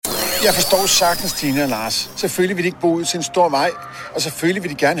Jeg forstår sagtens, Tina og Lars. Selvfølgelig vil de ikke bo ud til en stor vej, og selvfølgelig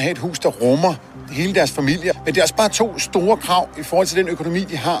vil de gerne have et hus, der rummer hele deres familie. Men det er også bare 2 store krav i forhold til den økonomi,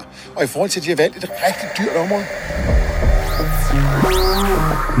 de har, og i forhold til, at de har valgt et rigtig dyrt område.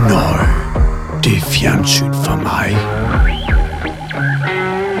 Nøj, det er fjernsyn for mig.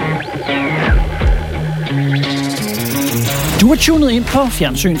 Du er tunet ind på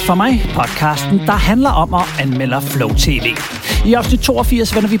Fjernsyn for mig, podcasten, der handler om at anmelde Flow TV. I afsnit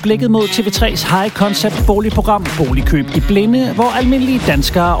 82 vender vi blikket mod TV3's high-concept boligprogram Boligkøb i Blinde, hvor almindelige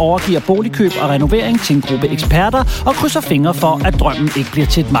danskere overgiver boligkøb og renovering til en gruppe eksperter og krydser fingre for, at drømmen ikke bliver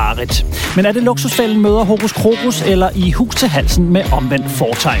til et mareridt. Men er det luksusfælden møder hokus krokus eller i hus til halsen med omvendt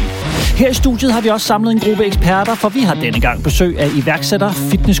fortegn? Her i studiet har vi også samlet en gruppe eksperter, for vi har denne gang besøg af iværksætter,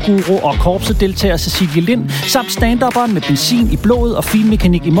 fitnessguru og korpsedeltager Cecilie Lind, samt stand-upperen med benzin i blodet og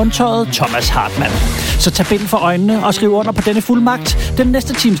finmekanik i mundtøjet, Thomas Hartmann. Så tag bind for øjnene og skriv under på denne fuldmagt. Den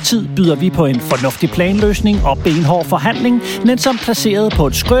næste times tid byder vi på en fornuftig planløsning og benhård forhandling, men som placeret på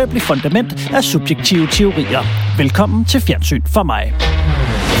et skrøbeligt fundament af subjektive teorier. Velkommen til Fjernsyn for mig.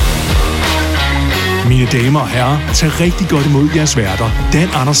 Mine damer og herrer, tag rigtig godt imod jeres værter, Dan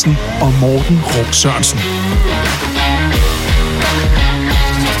Andersen og Morten Rum Sørensen.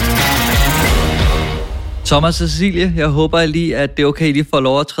 Thomas og Cecilie, jeg håber lige, at det er okay, at I får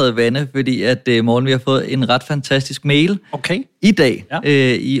lov at træde vande, fordi at morgen vi har fået en ret fantastisk mail i dag,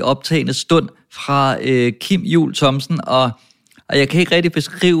 i optagende stund fra Kim Juhl Thomsen, og jeg kan ikke rigtig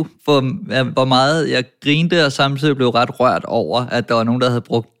beskrive, hvor meget jeg grinte og samtidig blev ret rørt over, at der var nogen, der havde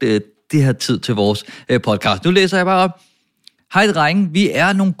brugt det her tid til vores podcast. Nu læser jeg bare op. Hej drenge, vi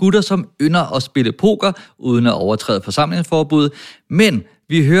er nogle gutter, som ynder at spille poker, uden at overtræde forsamlingsforbuddet, men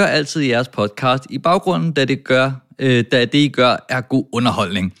vi hører altid jeres podcast i baggrunden, da det I gør er god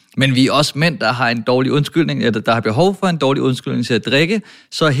underholdning. Men vi er også mænd, der har en dårlig undskyldning, eller der har behov for en dårlig undskyldning til at drikke,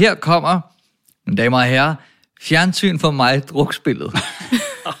 så her kommer, mine damer og herrer, Fjernsyn for mig, drukspillet.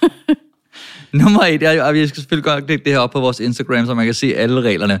 Nummer 1, og vi skal selvfølgelig godt lægge det her op på vores Instagram, så man kan se alle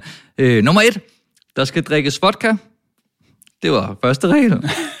reglerne. Nummer 1, der skal drikkes vodka. Det var første regel.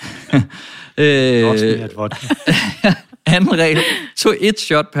 Anden regel, 1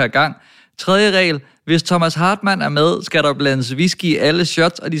 shot per gang. Tredje regel, hvis Thomas Hartmann er med, skal der blandes whisky i alle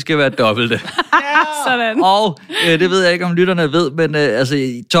shots, og de skal være dobbelte. Sådan. Og det ved jeg ikke, om lytterne ved, men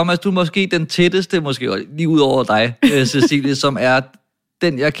Thomas, du er måske den tætteste, måske lige ud over dig, Cecilie, som er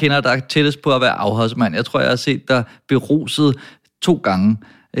den, jeg kender, der er tættest på at være afholdsmand. Jeg tror, jeg har set dig beruset 2 gange.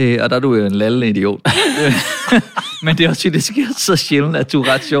 Og der er du jo en lallende idiot. Men det er også, det sker så sjældent, at du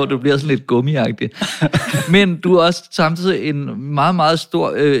er ret sjov. Du bliver sådan lidt gummiagtig. Men du er også samtidig en meget, meget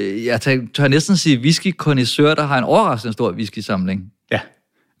stor, jeg tør næsten sige whisky-kondisseur, der har en overraskende stor whisky-samling. Ja,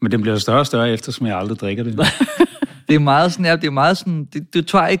 men den bliver større og større, eftersom jeg aldrig drikker det. Det er meget sådan, du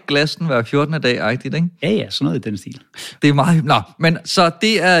tager ikke glassen hver 14. dag-agtigt, ikke? Ja, sådan noget i den stil. Det er meget, men så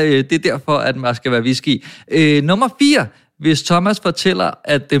det er derfor, at man skal være whisky. Nummer 4. Hvis Thomas fortæller,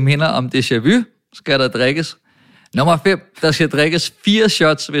 at det minder om déjà vu, skal der drikkes. Nummer 5. Der skal drikkes 4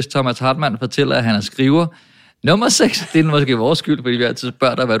 shots, hvis Thomas Hartmann fortæller, at han er skriver. Nummer 6. Det er måske vores skyld, fordi vi altid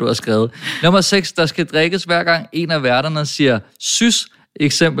spørger dig, hvad du har skrevet. Nummer 6. Der skal drikkes hver gang en af værterne siger sys.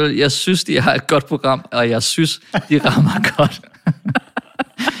 Eksempel, jeg synes, de har et godt program, og jeg synes, de rammer godt.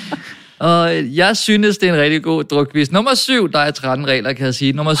 Og jeg synes, det er en rigtig god drukquiz. Nummer 7, der er 13 regler, kan jeg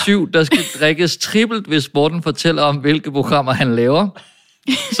sige. Nummer 7, der skal drikkes trippelt, hvis Morten fortæller om, hvilke programmer han laver.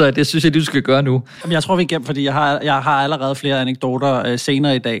 Så det synes jeg, du skal gøre nu. Jamen, jeg tror, vi er igennem, fordi jeg har allerede flere anekdoter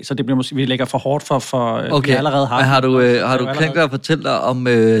senere i dag, så det bliver måske, vi lægger for hårdt for okay. Vi allerede har. Har du tænkt dig at fortælle dig om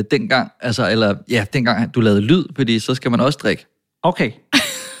dengang, dengang du lavede lyd, fordi så skal man også drikke. Okay.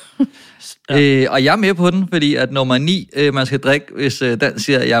 Ja. Og jeg er med på den, fordi at nummer 9, man skal drikke, hvis Dan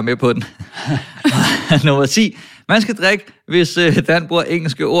siger, at jeg er med på den. Nummer 10, man skal drikke, hvis Dan bruger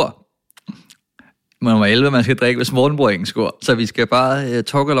engelske ord. Nummer 11, man skal drikke, hvis Morten bruger engelske ord. Så vi skal bare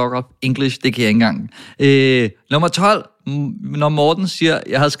talk a lot of English, det kan jeg ikke engang. Nummer 12, når Morten siger,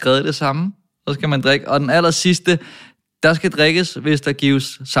 jeg har skrevet det samme, så skal man drikke. Og den aller sidste, der skal drikkes, hvis der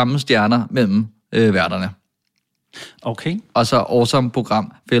gives samme stjerner mellem værterne. Okay. Og så awesome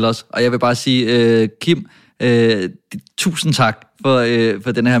program, fælles. Og jeg vil bare sige, Kim, tusind tak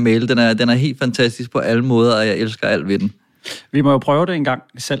for den her mail. Den er helt fantastisk på alle måder, og jeg elsker alt ved den. Vi må jo prøve det en gang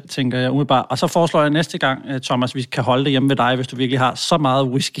selv, tænker jeg umiddelbart. Og så foreslår jeg næste gang, Thomas, vi kan holde det hjemme ved dig, hvis du virkelig har så meget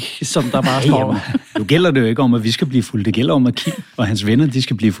whisky, som der bare står. Nu gælder det jo ikke om, at vi skal blive fulde. Det gælder om, at Kim og hans venner, de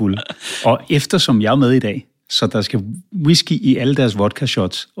skal blive fulde. Og eftersom jeg er med i dag, så der skal whisky i alle deres vodka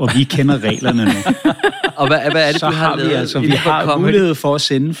shots, og vi kender reglerne nu. Og hvad er det, så du har lavet? Vi har mulighed for at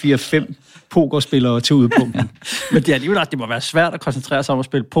sende 4-5 pokerspillere til udpunkten. Men det er alligevel, det må være svært at koncentrere sig om at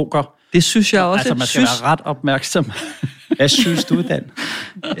spille poker. Det synes jeg også. Altså, man skal være ret opmærksom. Hvad synes du, Dan?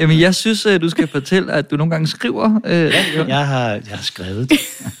 Jamen, jeg synes, du skal fortælle, at du nogle gange skriver. Jeg har skrevet det.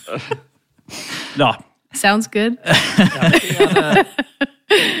 Nå. Sounds good.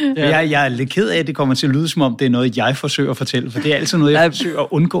 Jeg er lidt ked af, at det kommer til at lyde, som om det er noget, jeg forsøger at fortælle, for det er altid noget, jeg forsøger at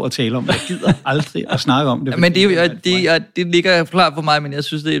undgå at tale om. Jeg gider aldrig at snakke om det. Men det ligger klart for mig, men jeg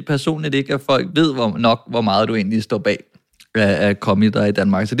synes, det er personligt ikke, at folk ved hvor meget du egentlig står bag at komme i dig i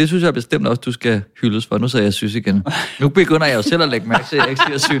Danmark. Så det synes jeg bestemt også, du skal hyldes for. Nu så jeg synes igen. Nu begynder jeg jo selv at lægge mærke til, at jeg ikke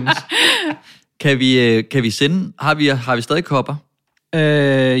siger synes. Kan vi sende? Har vi stadig kopper?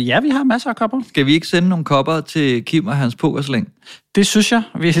 Ja, vi har masser af kopper. Skal vi ikke sende nogle kopper til Kim og hans pokerslæng? Det synes jeg,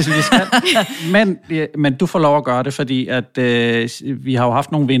 vi skal. Men du får lov at gøre det, fordi at, vi har jo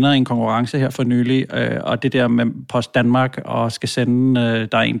haft nogle vinder i en konkurrence her for nylig, og det der med Post Danmark og skal sende,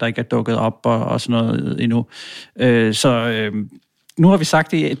 der er en, der ikke er dukket op og sådan noget endnu. Nu har vi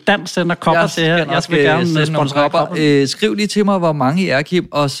sagt, at Dan sender kopper til her. Jeg skal gerne sponsorere kopper. Skriv lige til mig, hvor mange I er, Kim.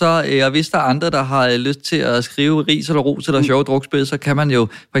 Og så, hvis der er andre, der har lyst til at skrive ris eller ros eller sjove drukspil, så kan man jo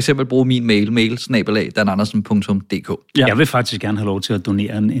for eksempel bruge min mail@danandersen.dk. Ja. Jeg vil faktisk gerne have lov til at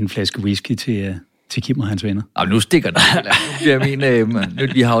donere en flaske whisky til Kim og hans venner. Nu stikker det.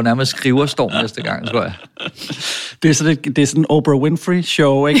 Vi har jo nærmest skriverstorm næste gang, tror jeg. Det er sådan en Oprah Winfrey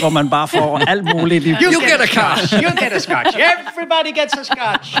show, ikke? Hvor man bare får alt muligt. You get a scotch! You get a scotch! Everybody gets a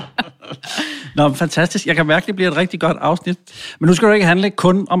scotch! Nå, fantastisk. Jeg kan mærke, det bliver et rigtig godt afsnit. Men nu skal det ikke handle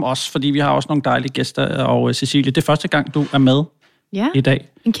kun om os, fordi vi har også nogle dejlige gæster. Og Cecilie, det er første gang, du er med i dag.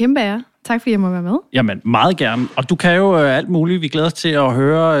 En kæmpe ære. Tak fordi jeg må være med. Jamen, meget gerne. Og du kan jo alt muligt. Vi glæder os til at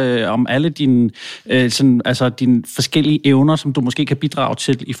høre om alle dine, dine forskellige evner, som du måske kan bidrage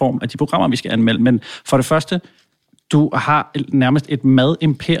til i form af de programmer, vi skal anmelde. Men for det første, du har nærmest et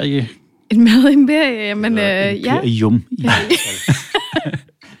madimperie. Et madimperie? Jamen, imperium. Ja.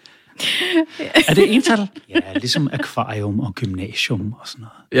 Er det ental? Ja, ligesom akvarium og gymnasium og sådan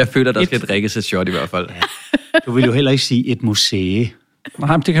noget. Jeg føler, der skal drikkes et shot i hvert fald. Ja. Du vil jo heller ikke sige et museum.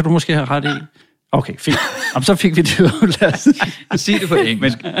 Nej, det kan du måske have ret i. Okay, fint. Så fik vi det jo. Sig det på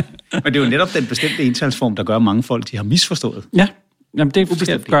engelsk. Men det er jo netop den bestemte entalsform, der gør, at mange folk de har misforstået. Ja, jamen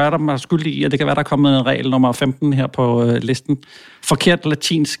det gør der mig skyldig i, og det kan være, der er kommet en regel nummer 15 her på listen. Forkert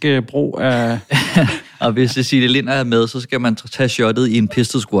latinsk brug af... Og hvis Cecilie Linder er med, så skal man tage shottet i en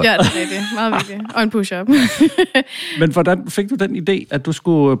pistol squat. Ja, det er rigtigt. Meget vigtigt. Og en push-up. Men hvordan fik du den idé, at du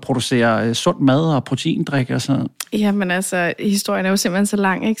skulle producere sund mad og proteindrik og sådan noget? Jamen altså, historien er jo simpelthen så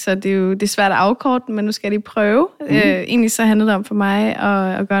lang, ikke? Så det er svært at afkorte, men nu skal jeg lige prøve. Egentlig så handlede det om for mig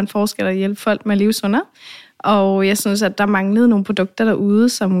at gøre en forskel og hjælpe folk med at leve sundere. Og jeg synes, at der manglede nogle produkter derude,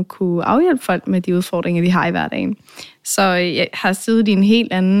 som kunne afhjælpe folk med de udfordringer, de har i hverdagen. Så jeg har siddet i en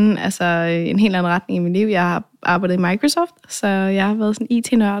helt anden retning i mit liv. Jeg har arbejdet i Microsoft, så jeg har været sådan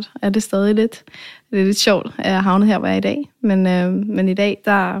IT-nørd. Er det stadig lidt? Det er lidt sjovt, at jeg havnet her, hvor jeg er i dag. Men i dag,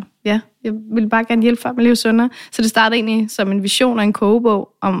 jeg vil bare gerne hjælpe folk med at leve sundere. Så det startede egentlig som en vision og en kogebog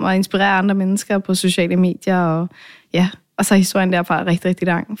om at inspirere andre mennesker på sociale medier. Og så er historien derfra rigtig, rigtig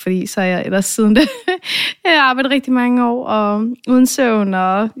lang, fordi så er jeg ellers siden det. Jeg har arbejdet rigtig mange år, og uden søvn,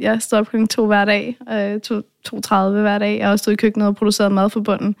 og jeg stod op kl. 2 hver dag, 2:30 hver dag. Jeg har også stået i køkkenet og produceret mad for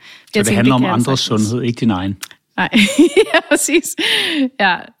bunden. Så det handler om andres sundhed, ikke din egen? Nej, ja, præcis.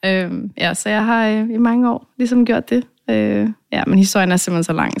 Så jeg har i mange år ligesom gjort det. Men historien er simpelthen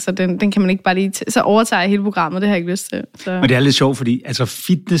så lang, så den kan man ikke bare lige... Så overtager jeg hele programmet, det har jeg ikke lyst til. Så. Men det er lidt sjovt, fordi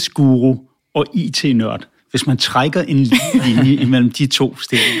fitnessguru og IT-nørd, hvis man trækker en linje imellem de to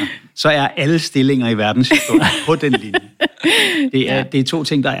stillinger, så er alle stillinger i verdenshistorien på den linje. Det er to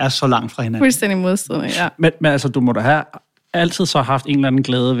ting, der er så langt fra hinanden. Fuldstændig modstridende, ja. Men altså, du må da have altid så haft en eller anden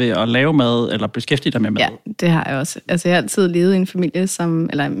glæde ved at lave mad, eller beskæftige dig med mad? Ja, det har jeg også. Altså, jeg har altid levet i en familie,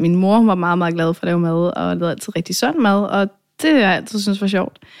 min mor var meget, meget glad for at lave mad, og lavede altid rigtig sund mad, og det har jeg altid synes var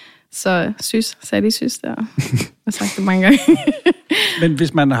sjovt. Så sagde de synes der. Jeg har sagt det mange gange. Men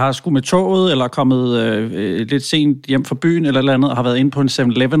hvis man har skulle med toget, eller kommet lidt sent hjem fra byen, eller andet, og har været inde på en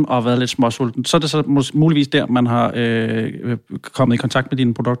 7-Eleven og været lidt småsulten, så er det så muligvis der, man har kommet i kontakt med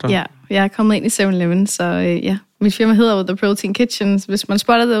dine produkter? Ja, jeg er kommet ind i 7-Eleven, så mit firma hedder The Protein Kitchen. Hvis man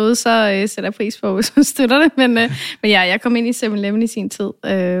spotter derude, så sætter jeg pris på, hvis man støtter det. Men jeg kom ind i 7-Eleven i sin tid,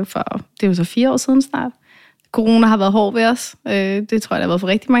 for det er jo så 4 år siden snart. Corona har været hård ved os. Det tror jeg, der har været for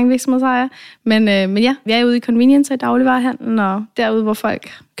rigtig mange virksomhedsejere. Men ja, vi er ude i convenience i dagligvarehandlen, og derude, hvor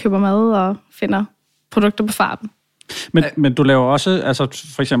folk køber mad og finder produkter på farten. Men du laver også, altså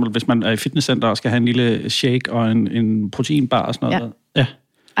for eksempel, hvis man er i fitnesscenter og skal have en lille shake og en proteinbar og sådan noget. Ja.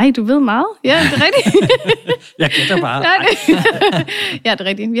 Ej, du ved meget. Ja, det er rigtigt. Jeg gætter bare. Ja, det er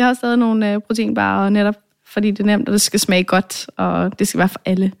rigtigt. Vi har også lavet nogle proteinbarer, netop fordi det er nemt, og det skal smage godt, og det skal være for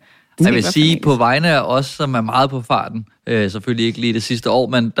alle. Jeg vil sige, på vegne af os, som er meget på farten, selvfølgelig ikke lige det sidste år,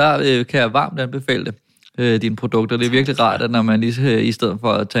 men der kan jeg varmt anbefale det. Dine produkter. Det er virkelig rart, at når man lige i stedet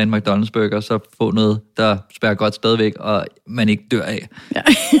for at tage en McDonald's-burger, så får noget, der spærer godt stadigvæk, og man ikke dør af. Ja.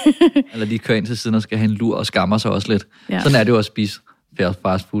 Eller lige kører ind til siden og skal have en lur og skammer sig også lidt. Ja. Sådan er det jo at spise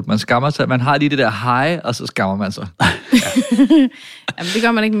fast food. Man skammer sig, man har lige det der high, og så skammer man sig. Ja. Jamen, det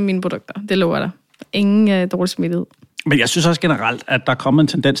gør man ikke med mine produkter. Det lover dig. Ingen dårlig smittighed. Men jeg synes også generelt, at der er kommet en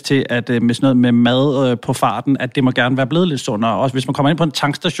tendens til, at med sådan noget med mad på farten, at det må gerne være blevet lidt sundere. Også hvis man kommer ind på en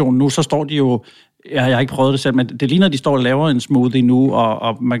tankstation nu, så står de jo, jeg har ikke prøvet det selv, men det ligner, at de står og laver en smoothie nu,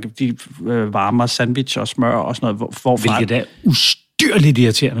 og de varmer sandwich og smør og sådan noget. Hvilket er ustyrligt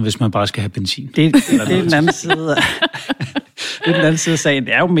irriterende, hvis man bare skal have benzin. Det er den anden side. Det er den anden side af sagen.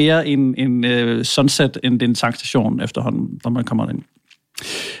 Det er jo mere en sunset, end det er en tankstation efterhånden, når man kommer ind.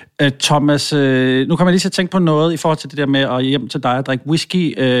 Thomas, nu kan man lige så tænke på noget i forhold til det der med at hjem til dig og drikke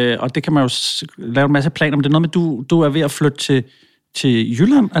whisky, og det kan man jo lave en masse planer om. Det er noget med, du er ved at flytte til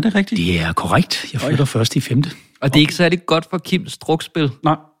Jylland, er det rigtigt? Det er korrekt. Jeg flytter først i 5. Og det er ikke særlig godt for Kims drukspil.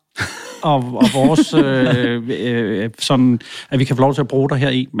 Nej. Og vores, sådan, at vi kan få lov til at bruge dig her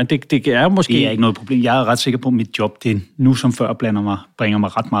i. Men det er jo måske... Det er ikke noget problem. Jeg er ret sikker på, at mit job, det nu som før bringer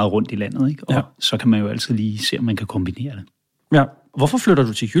mig ret meget rundt i landet. Ikke? Og så kan man jo altid lige se, om man kan kombinere det. Ja. Hvorfor flytter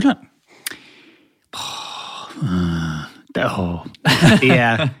du til Jylland? Det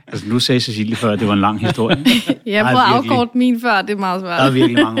er... Altså, nu sagde Cecilie før, at det var en lang historie. Jeg prøvede at afkorte min før, det er meget svært. Der er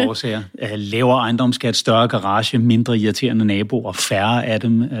virkelig mange årsager. Lavere ejendomsskat, større garage, mindre irriterende naboer, færre af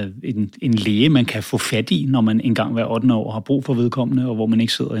dem. En læge, man kan få fat i, når man engang hver 8. år har brug for vedkommende, og hvor man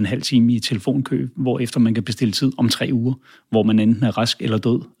ikke sidder en halv time i telefonkø, hvorefter man kan bestille tid om 3 uger, hvor man enten er rask eller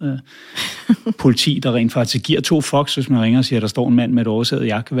død. Politi, der rent faktisk giver 2 fucks, hvis man ringer og siger, at der står en mand med et oversædet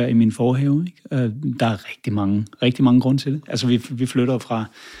jakkevær i min forhave. Ikke? Der er rigtig mange grunde til det. Altså, vi flytter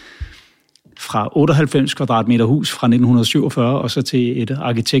fra 98 kvadratmeter hus fra 1947, og så til et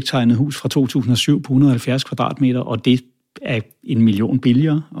arkitekttegnet hus fra 2007 på 170 kvadratmeter, og det er 1 million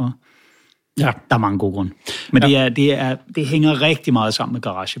billigere, og ja, der er mange gode grunde. Men det hænger rigtig meget sammen med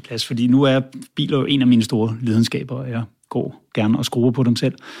garageplads, fordi nu er biler jo en af mine store lidenskaber, og jeg går gerne og skruer på dem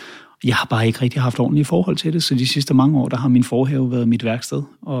selv. Jeg har bare ikke rigtig haft ordentligt forhold til det, så de sidste mange år, der har min forhave været mit værksted.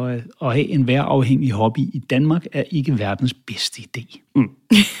 Og at have en vejrafhængig hobby i Danmark er ikke verdens bedste idé.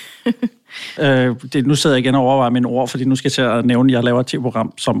 Nu sidder jeg igen og overvejer mine ord, fordi nu skal jeg til at nævne, at jeg laver et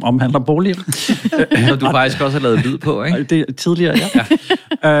TV-program, som omhandler boliger. Så du faktisk også har lavet lyd på, ikke? Det er tidligere, ja.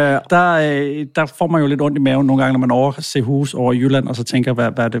 Der får man jo lidt ondt i maven nogle gange, når man overser hus over i Jylland, og så tænker,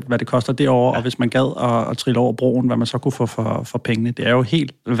 hvad det koster derovre, og hvis man gad at trille over broen, hvad man så kunne få for pengene. Det er jo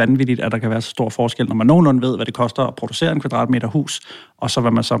helt vanvittigt, at der kan være så stor forskel, når man nogenlunde ved, hvad det koster at producere en kvadratmeter hus, og så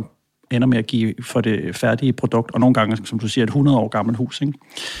hvad man så ender med at give for det færdige produkt, og nogle gange, som du siger, et 100 år gammelt hus, ikke?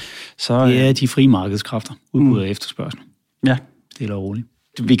 Så, det er de frie markedskræfter, udbud og efterspørgsel. Ja. Stille og roligt.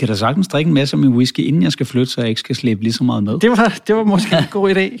 Vi kan da sagtens drikke en masse af min whisky, inden jeg skal flytte, så jeg ikke skal slæbe lige så meget med. Det var måske en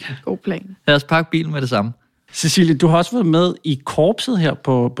god idé. God plan. Lad os pakke bilen med det samme. Cecilie, du har også været med i korpset her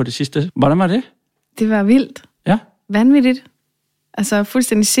på det sidste. Hvordan var det? Det var vildt. Ja. Vanvittigt. Altså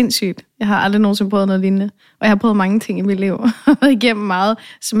fuldstændig sindssygt. Jeg har aldrig nogensinde prøvet noget lignende. Og jeg har prøvet mange ting i mit liv. Jeg har været igennem meget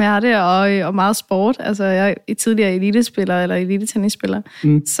smerte og meget sport. Altså jeg er tidligere elitespiller eller elitetennisspiller.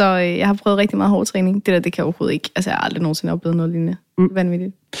 Så jeg har prøvet rigtig meget hård træning. Det kan jeg overhovedet ikke. Altså jeg har aldrig nogensinde oplevet noget lignende.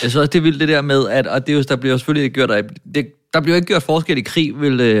 Vanvittigt. Jeg synes også, det er vildt det der med, at og det er jo, der bliver jo selvfølgelig gjort, der bliver ikke gjort forskel i krig,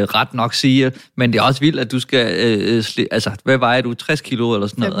 vil ret nok sige, men det er også vildt, at du skal, hvad vejer du, 60 kilo eller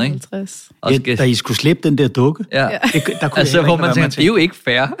sådan noget, ikke? 50. Da I skulle slippe den der dukke, ja. Der kunne altså, hvor man tænker, det er jo ikke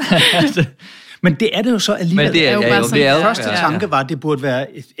fair. Men det er det jo så alligevel. Men det er jo bare sådan, første tanke var, at det burde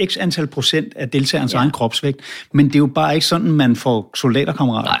være et x antal procent af deltagerens egen kropsvægt. Men det er jo bare ikke sådan, man får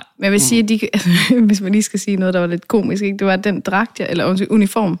soldaterkammerater. Nej, men jeg vil sige, at hvis man lige skal sige noget, der var lidt komisk, ikke? Det var den dragt, eller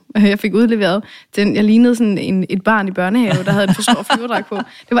uniform, jeg fik udleveret. Jeg lignede sådan et barn i børnehave, der havde en for stor flyverdragt på.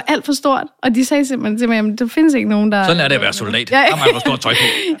 Det var alt for stort, og de sagde simpelthen til mig, at der findes ikke nogen, der... Sådan er det at være soldat. Der har man for stort tøj på.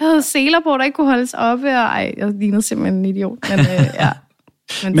 Jeg havde seler på, der ikke kunne holdes oppe, og jeg lignede simpelthen en idiot.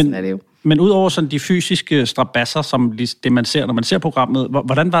 Men sådan er det jo. Men udover sådan de fysiske strabasser, som det man ser, når man ser programmet,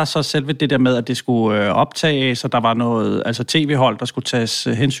 hvordan var så selve det der med, at det skulle optages, så der var noget, altså tv-hold, der skulle tages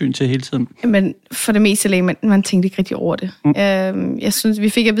hensyn til hele tiden? Men for det meste, man tænkte ikke rigtig over det. Jeg synes, vi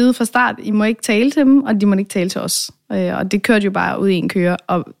fik at vide fra start, I må ikke tale til dem, og de må ikke tale til os. Og det kørte jo bare ud i en køre,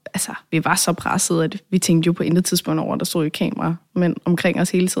 og altså, vi var så presset, at vi tænkte jo på intet tidspunkt over, at der stod jo kamera men omkring os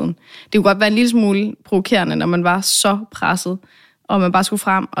hele tiden. Det kunne godt være en lille smule provokerende, når man var så presset, og man bare skulle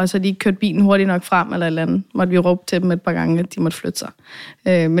frem, og så de ikke kørte bilen hurtigt nok frem, eller et eller andet. Måtte vi råbe til dem et par gange, at de måtte flytte sig.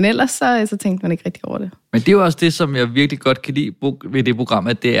 Men ellers så tænkte man ikke rigtig over det. Men det er jo også det, som jeg virkelig godt kan lide ved det program,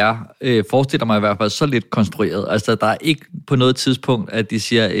 at det er, forestiller mig i hvert fald, så lidt konstrueret. Altså, der er ikke på noget tidspunkt, at de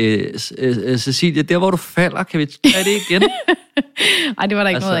siger, Cecilie, der hvor du falder, kan vi tage det igen? Ej, det var der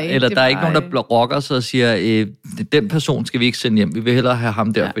ikke noget af. Eller der er ikke nogen, der rokker sig og siger, den person skal vi ikke sende hjem. Vi vil hellere have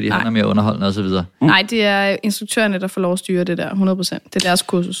ham der, fordi han er mere underholdende osv. Nej, det er instruktørerne, der får lov at styre det der, 100%. Det er deres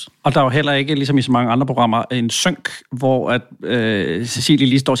kursus. Og der er jo heller ikke, ligesom i så mange andre programmer, en synk, hvor at, Cecilie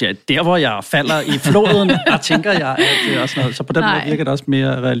lige står og siger, der hvor jeg falder i floden, der tænker jeg, at det er også noget. Så på den måde virker det også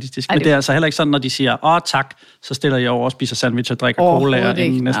mere realistisk. Men det er altså heller ikke sådan, når de siger, tak, så stiller jeg over og spiser sandwich og drikker cola.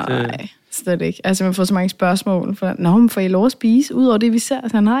 Nej, slet ikke. Altså, man får så mange spørgsmål. Men får I lov at spise, ud over det, vi ser?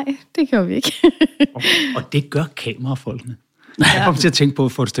 Så nej, det gør vi ikke. Og det gør kamerafolkene. Jeg kommer til at tænke på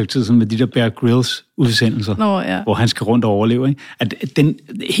for et stykke tid, sådan med de der Bear Grylls udsendelser, hvor han skal rundt og overleve. Ikke? At den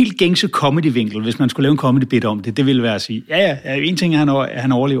helt gængse comedy-vinkel, hvis man skulle lave en comedy-bit om det, det ville være at sige, en ting er, at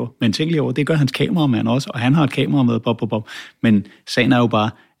han overlever, men tænk lige over, det gør hans kameramand også, og han har et kamera med, Men sagen er jo bare,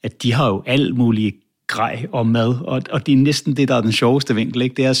 at de har jo alt mulige grej og mad, og det er næsten det, der er den sjoveste vinkel,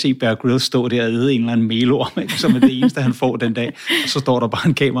 ikke? Det er at se Bear Grylls stå der og æde en eller anden melorm, ikke? Som er det eneste, han får den dag, og så står der bare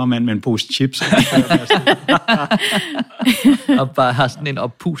en kameramand med en pose chips. Og bare har sådan en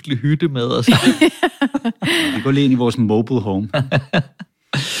oppustelig hytte med. Og så. Vi går lige ind i vores mobile home.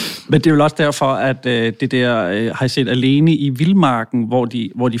 Men det er jo også derfor, at det der, har I set Alene i Vildmarken,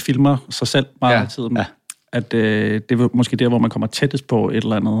 hvor de filmer sig selv meget af tiden. Ja. At det er måske der, hvor man kommer tættest på et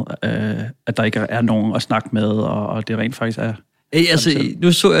eller andet, at der ikke er nogen at snakke med, og det rent faktisk er...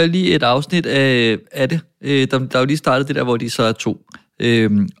 Nu så jeg lige et afsnit af det. Der er jo lige startet det der, hvor de så er 2.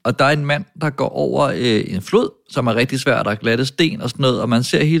 Og der er en mand, der går over en flod, som er rigtig svært, der er glatte sten og sådan noget, og man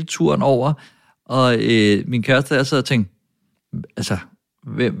ser hele turen over, og min kæreste er så og tænkte, altså,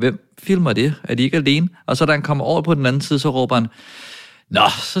 hvem filmer det? Er de ikke alene? Og så da han kommer over på den anden side, så råber han, nå,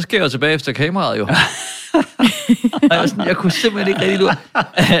 så skal jeg jo tilbage efter kameraet jo. Og jeg kunne simpelthen ikke rigtig lure.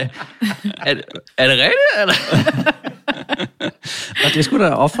 Er det rigtigt, eller? Og det skulle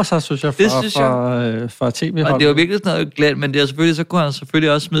da ofre sig, synes jeg, for tv-hold. Og det var virkelig sådan noget glat, men det er selvfølgelig, så kunne han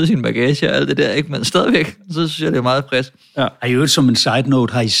selvfølgelig også smide sin bagage og alt det der, ikke? Men stadigvæk, så synes jeg, det er meget frisk. Ja. Har I øvrigt som en side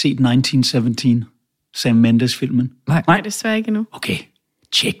note, har I set 1917, Sam Mendes-filmen? Nej, desværre ikke endnu. Okay,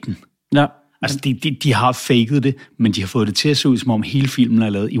 tjek den. Ja. Altså, de har faked det, men de har fået det til at se ud, som om hele filmen er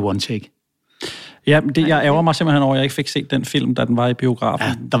lavet i one take. Ja, jeg ærger mig simpelthen over, at jeg ikke fik set den film, da den var i biografen.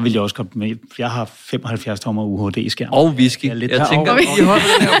 Ja, der ville jeg også komme med. Jeg har 75 tommer UHD-skærm. Og whisky. Jeg tænker, vi holder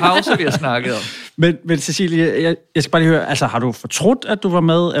den her pause, vi har snakket om. Men Cecilie, jeg skal bare lige høre, altså har du fortrudt, at du var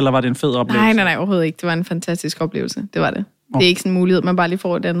med, eller var det en fed oplevelse? Nej, overhovedet ikke. Det var en fantastisk oplevelse. Det var det. Det er ikke sådan en mulighed, man bare lige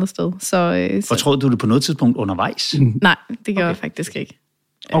får et andet sted. Fortrød du det på noget tidspunkt undervejs? Nej, det gjorde jeg faktisk ikke.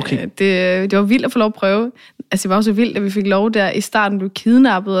 Okay. Det var vildt at få lov at prøve. Altså, det var også vildt, at vi fik lov der i starten, blev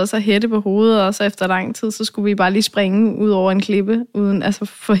kidnappet, og så hætte på hovedet, og så efter lang tid, så skulle vi bare lige springe ud over en klippe, uden altså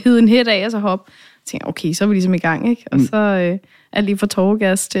få hivet en hæt af, og så hoppe. Jeg tænkte, okay, så er vi ligesom i gang, ikke? Og så er lige fra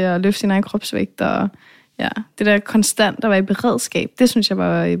tårgas til at løfte sin egen kropsvægt, og ja, det der konstant, der var i beredskab, det synes jeg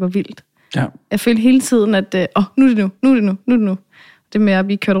var vildt. Ja. Jeg følte hele tiden, at nu er det nu. Det med at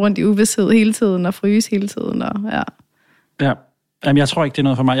blive kørt rundt i uvidshed hele tiden, og fryse hele tiden, og ja. Ja. Jamen, jeg tror ikke, det er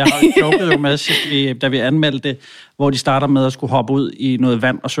noget for mig. Jeg har joket jo med sidst, da vi anmeldte det, hvor de starter med at skulle hoppe ud i noget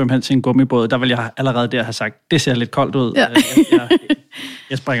vand og svømme hen til en gummibåd. Der vil jeg allerede der have sagt, det ser lidt koldt ud. Ja.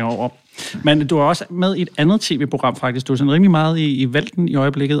 Jeg springer over. Men du er også med i et andet tv-program, faktisk. Du er sådan rimelig meget i vælten i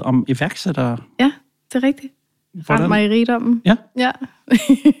øjeblikket om iværksættere. Ja, det er rigtigt. Rent mig i rigdommen. Ja.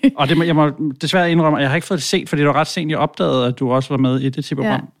 Og jeg må desværre indrømme, at jeg har ikke fået det set, fordi det var ret sent, jeg opdagede, at du også var med i det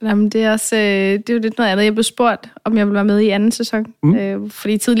tv-program. Ja, jamen, det er også det er jo lidt noget andet. Jeg blev spurgt, om jeg ville være med i anden sæson.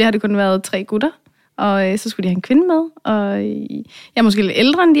 Fordi tidligere har det kun været 3 gutter, og så skulle de have en kvinde med. Og jeg er måske lidt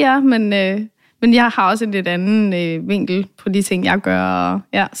ældre, end de er, men jeg har også en lidt anden vinkel på de ting, jeg gør. Og,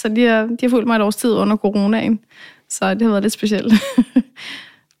 ja, så de har fulgt mig et års tid under coronaen, så det har været lidt specielt.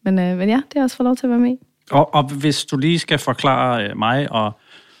 men ja, det har jeg også fået lov til at være med i. Og hvis du lige skal forklare mig og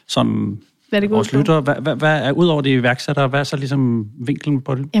som vores lyttere, hvad er ud over det iværksættere, hvad er så ligesom vinklen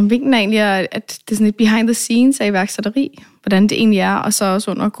på det? Jamen vinklen er egentlig, at det er sådan et behind the scenes af iværksætteri, hvordan det egentlig er, og så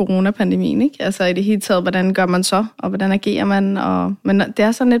også under coronapandemien, ikke? Altså i det hele taget, hvordan gør man så, og hvordan agerer man, men det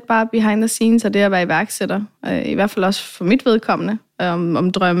er sådan lidt bare behind the scenes af det at være iværksætter, i hvert fald også for mit vedkommende,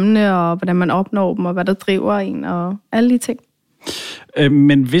 om drømmene, og hvordan man opnår dem, og hvad der driver en, og alle de ting.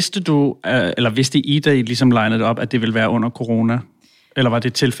 Men vidste du, eller vidste I, da I ligesom lignede op, at det ville være under corona? Eller var det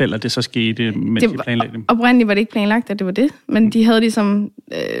et tilfælde, at det så skete, mens de planlagde det? Oprindeligt var det ikke planlagt, at det var det, men de havde ligesom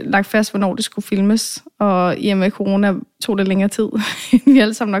lagt fast, hvornår det skulle filmes, og i og med corona tog det længere tid, end vi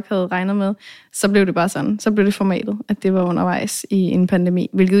alle sammen nok havde regnet med, så blev det bare sådan. Så blev det formatet, at det var undervejs i en pandemi,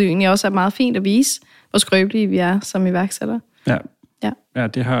 hvilket jo egentlig også er meget fint at vise, hvor skrøbelige vi er som iværksættere. Ja,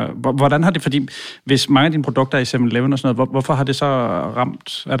 det har. Hvordan har det, fordi hvis mange af dine produkter er i 7-Eleven og sådan noget, hvorfor har det så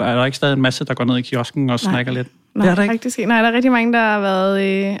ramt? Er der ikke stadig en masse, der går ned i kiosken og snakker lidt? Nej, det er der ikke. Faktisk ikke. Nej, der er rigtig mange, der har været,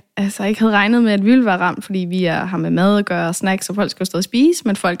 ikke havde regnet med, at vi ville være ramt, fordi vi har med mad at gøre, snacks, og folk skal jo stadig spise,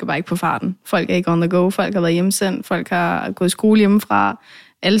 men folk er bare ikke på farten. Folk er ikke on the go, folk har været hjemsendt, folk har gået i skole hjemmefra,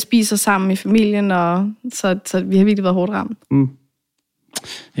 alle spiser sammen i familien, og så vi har virkelig været hårdt ramt.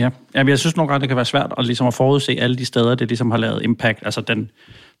 Ja, jeg synes nogle gange, det kan være svært at, ligesom at forudse alle de steder, det ligesom har lavet impact. Altså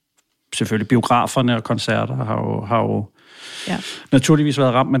selvfølgelig biograferne og koncerter har jo naturligvis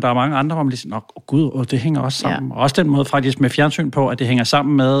været ramt, men der er mange andre, hvor man ligesom, gud, det hænger også sammen. Ja. Og også den måde faktisk med fjernsyn på, at det hænger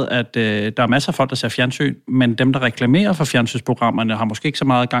sammen med, at der er masser af folk, der ser fjernsyn, men dem, der reklamerer for fjernsynsprogrammerne, har måske ikke så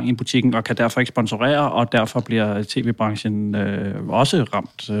meget gang i butikken, og kan derfor ikke sponsorere, og derfor bliver tv-branchen også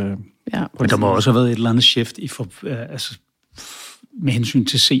ramt. Men der må også have været et eller andet shift med hensyn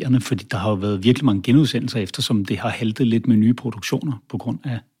til seerne, fordi der har jo været virkelig mange genudsendelser, eftersom det har haltet lidt med nye produktioner på grund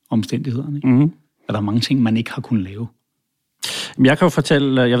af omstændighederne. Mm-hmm. Og der er mange ting, man ikke har kunnet lave. Jeg kan jo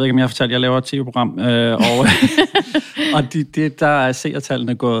fortælle, jeg ved ikke, om jeg har fortalt, jeg laver et tv-program, og der er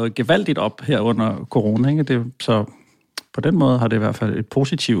seertallene gået gevaldigt op her under corona, ikke? Så på den måde har det i hvert fald et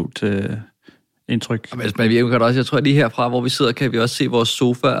positivt indtryk. Jeg tror, lige herfra, hvor vi sidder, kan vi også se vores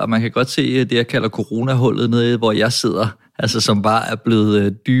sofa, og man kan godt se det, jeg kalder coronahullet nede, hvor jeg sidder, altså som bare er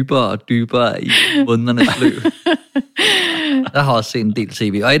blevet dybere og dybere i månedernes løb. Der har også set en del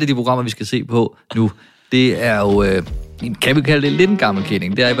tv, og et af de programmer, vi skal se på nu, det er jo, kan vi kalde det lidt en gammel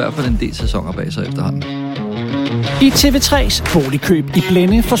kending, det er i hvert fald en del sæsoner bag sig efterhånden. I TV3's Boligkøb i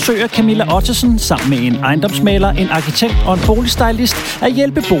Blinde forsøger Camilla Ottesen sammen med en ejendomsmaler, en arkitekt og en boligstylist at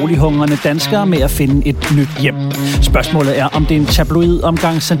hjælpe bolighungrende danskere med at finde et nyt hjem. Spørgsmålet er, om det er en tabloid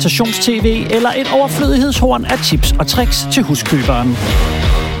omgang sensations-tv eller et overflødighedshorn af tips og tricks til huskøberen.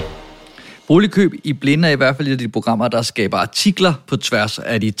 Boligkøb i Blinde er i hvert fald et af de programmer, der skaber artikler på tværs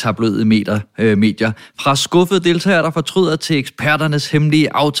af de tabloide medier. Fra skuffede deltagere, der fortryder, til eksperternes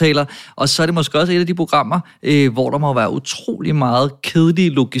hemmelige aftaler. Og så er det måske også et af de programmer, hvor der må være utrolig meget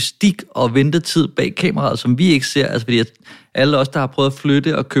kedelig logistik og ventetid bag kameraet, som vi ikke ser. Altså fordi alle os, der har prøvet at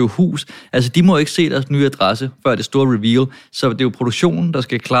flytte og købe hus, altså de må ikke se deres nye adresse før det store reveal. Så det er jo produktionen, der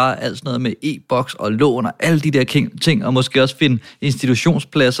skal klare alt sådan noget med e-boks og lån og alle de der ting, og måske også finde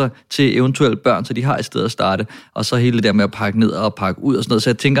institutionspladser til eventuelle børn, så de har et sted at starte. Og så hele det der med at pakke ned og pakke ud og sådan noget. Så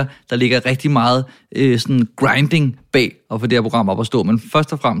jeg tænker, der ligger rigtig meget sådan grinding bag at få det her program op at stå. Men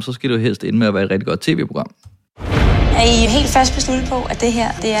først og fremmest, så skal det jo helst ende med at være et rigtig godt tv-program. Er I helt fast besluttet på, at det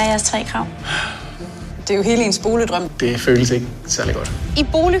her, det er jeres 3 krav? Det er jo hele ens boligdrøm. Det føles ikke særlig godt. I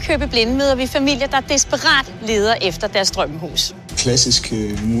Boligkøb i Blinde møder vi familier, der desperat leder efter deres drømmehus. Klassisk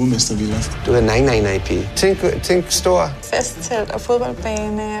murmestervilla. Du er nej-pige. Tænk stor. Festtelt og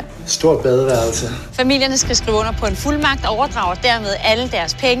fodboldbane. Stor badeværelse. Familierne skal skrive under på en fuldmagt og overdrager dermed alle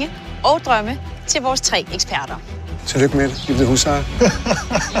deres penge og drømme til vores 3 eksperter. Tillykke med det. I bliver husejere.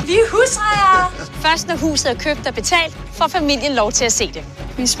 Vi er husejere! Først når huset er købt og betalt, får familien lov til at se det.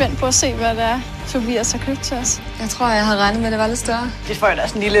 Vi er spændt på at se, hvad det er, Tobias har købt til os. Jeg tror, jeg havde regnet med, at det var lidt større. Det får jeg da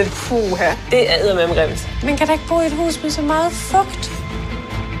sådan en lille her. Det er eddermame-grimt. Man kan da ikke bo i et hus med så meget fugt.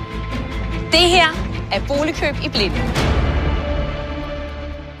 Det her er Boligkøb i Blinde.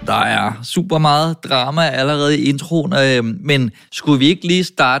 Der er super meget drama allerede i introen, men skulle vi ikke lige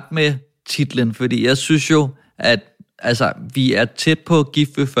starte med titlen? Fordi jeg synes jo, at vi er tæt på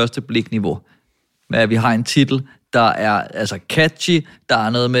gift ved første blik-niveau. Men vi har en titel, der er catchy, der er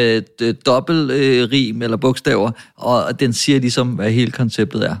noget med dobbeltrim eller bogstaver, og den siger ligesom, hvad hele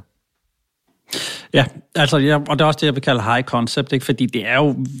konceptet er. Ja, og det er også det, jeg vil kalde high concept, ikke? Fordi det er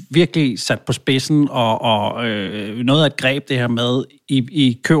jo virkelig sat på spidsen, og noget af et greb det her med,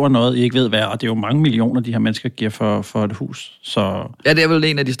 I køber noget, I ikke ved hvad, og det er jo mange millioner, de her mennesker giver for et hus. Så... Ja, det er vel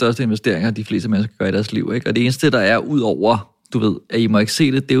en af de største investeringer, de fleste mennesker gør i deres liv, ikke? Og det eneste, der er ud over, du ved, at I må ikke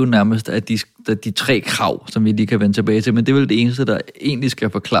se det, det er jo nærmest at de 3 krav, som vi lige kan vende tilbage til, men det er vel det eneste, der egentlig skal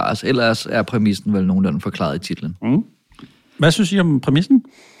forklares, ellers er præmissen vel nogenlunde forklaret i titlen. Mm. Hvad synes I om præmissen?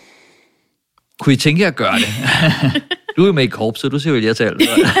 Kunne I tænke jer at gøre det? Du er med i korpset, du siger vel, jeg til alt.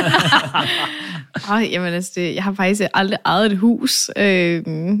 Jeg har faktisk aldrig ejet et hus,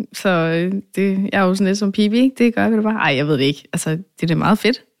 så jeg er jo sådan lidt som pibi, ikke? Det gør vi da bare. Jeg ved det ikke. Altså, det er da meget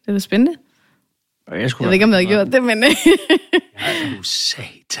fedt. Det er da spændende. Jeg ved ikke, om jeg havde gjort det, men... Jeg er jo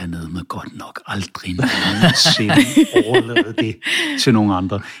satanet med godt nok aldrig nogensinde overladet det til nogle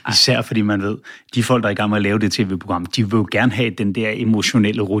andre. Især fordi man ved, de folk, der er i gang med at lave det tv-program, de vil jo gerne have den der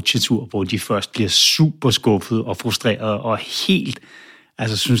emotionelle rutsjetur, hvor de først bliver super skuffet og frustreret og helt...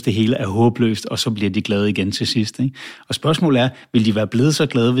 Altså synes, det hele er håbløst, og så bliver de glade igen til sidst. Ikke? Og spørgsmålet er, vil de være blevet så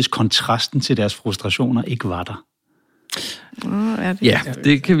glade, hvis kontrasten til deres frustrationer ikke var der? Ja,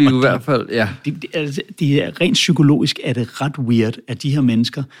 det kan vi jo i hvert fald, ja. Det er rent psykologisk er det ret weird, at de her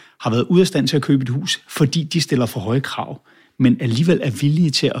mennesker har været ude af stand til at købe et hus, fordi de stiller for høje krav, men alligevel er villige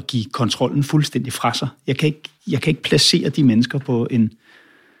til at give kontrollen fuldstændig fra sig. Jeg kan ikke placere de mennesker på en...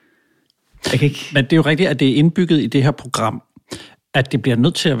 Men det er jo rigtigt, at det er indbygget i det her program, at det bliver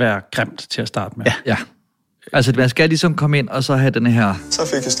nødt til at være grimt til at starte med. Ja. Altså, man skal ligesom komme ind og så have den her... Så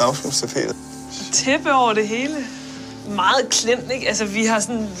fik jeg snavskumstapetet. Tæppe over det hele. Meget klemt, ikke? Altså, vi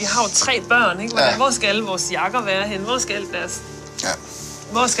har jo 3 børn, ikke? Hvor skal alle vores jakker være henne? Hvor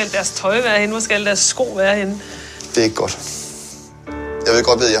skal deres tøj være henne? Hvor skal deres sko være henne? Det er ikke godt. Jeg ved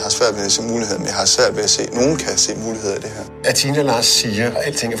godt ved, at jeg har svært ved at se muligheder, men jeg har svært ved at se, nogen kan se muligheder i det her. At Tina og Lars siger, at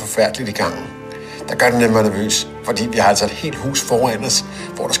alting er forfærdeligt i gangen, der gør den nemlig nervøs. Fordi vi har altså et helt hus foran os,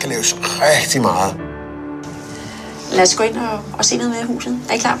 hvor der skal laves rigtig meget. Lad os gå ind og se noget mere af huset.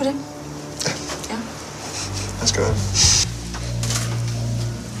 Er I klar på det? Ja. Lad os gøre det.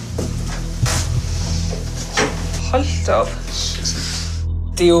 Hold da op.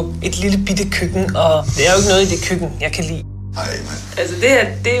 Det er jo et lille bitte køkken, og det er jo ikke noget i det køkken, jeg kan lide. Nej, mand. Altså, det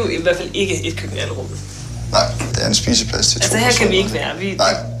her, det er jo i hvert fald ikke et køkkenalrum. Nej, det er en spiseplads til 2 personer. Altså, her kan vi ikke være.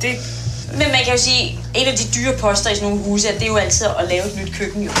 Nej. Men man kan jo sige, en af de dyre poster i sådan nogle huse, det er jo altid at lave et nyt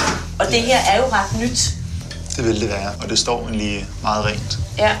køkken. Jo. Og det her er jo ret nyt. Det vil det være, og det står egentlig meget rent.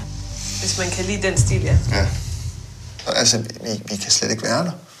 Ja, hvis man kan lide den stil, ja. Ja. Altså, vi kan slet ikke være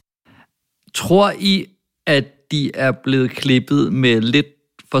der. Tror I, at de er blevet klippet med lidt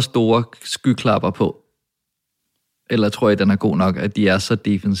for store skyklapper på? Eller tror I, den er god nok, at de er så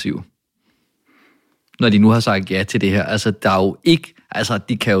defensive? Når de nu har sagt ja til det her. Altså, der er jo ikke... Altså,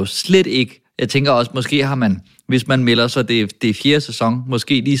 de kan jo slet ikke... Jeg tænker også, måske har man, hvis man melder sig, det er 4. sæson,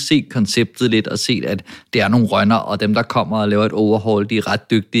 måske lige set konceptet lidt og set, at det er nogle rønner, og dem, der kommer og laver et overhaul, de er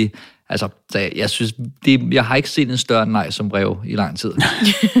ret dygtige. Altså, jeg synes, jeg har ikke set en større nej som brev i lang tid.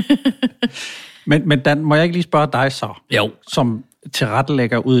 men Dan, må jeg ikke lige spørge dig så? Jo. Som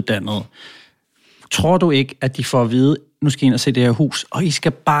tilrettelægger uddannet. Tror du ikke, at de får at vide, nu skal I ind og se det her hus, og I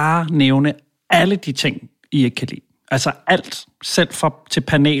skal bare nævne alle de ting, I ikke kan lide? Altså alt, selv til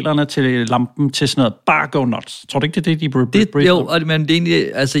panelerne, til lampen, til sådan noget. Bare go nuts. Tror du ikke, det er det, de... Jo, men det er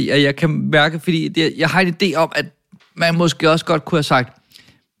egentlig... Altså, jeg kan mærke, fordi jeg har en idé om, at man måske også godt kunne have sagt,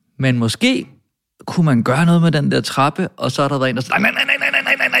 men måske kunne man gøre noget med den der trappe, og så er der været en, der siger, nej,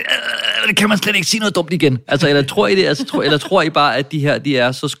 det kan man slet ikke sige noget dumt igen. Altså, eller tror I det? Altså, eller tror I bare, at de her, de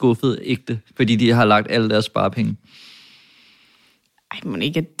er så skuffede ægte, fordi de har lagt alle deres sparepenge? Ej, men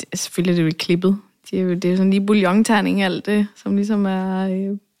ikke, selvfølgelig er det jo klippet. Det er sådan lige bouillonterning alt det, som ligesom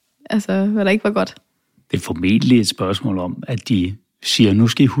er, hvad der ikke var godt. Det er formentlig et spørgsmål om, at de siger, nu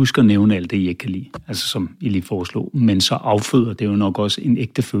skal I huske at nævne alt det, I ikke kan lide, altså som I lige foreslog, men så afføder det jo nok også en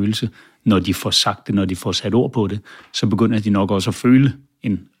ægte følelse, når de får sagt det, når de får sat ord på det, så begynder de nok også at føle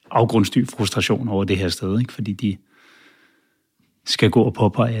en afgrundsdyb frustration over det her sted, ikke? Fordi de skal gå og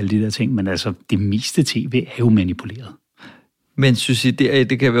påpege alle de der ting, men altså det meste tv er jo manipuleret. Men synes I, det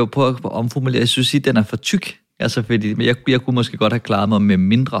kan jeg jo prøve at omformulere, synes I, den er for tyk? Altså, fordi jeg kunne måske godt have klaret mig med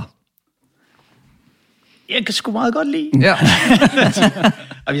mindre. Jeg kan sgu meget godt lide. Ja.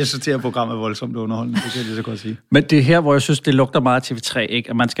 Jeg sorterer programmet voldsomt underholdende, det kan jeg så godt sige. Men det er her, hvor jeg synes, det lugter meget TV3, ikke?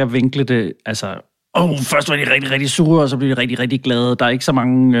 At man skal vinkle det, altså... først var de rigtig, rigtig sure, og så blev de rigtig, rigtig glade. Der er ikke så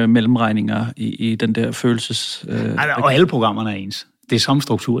mange mellemregninger i den der følelses... og alle programmerne er ens. Det er samme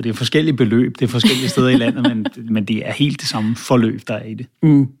struktur, det er forskellige beløb, det er forskellige steder i landet, men det er helt det samme forløb, der er i det.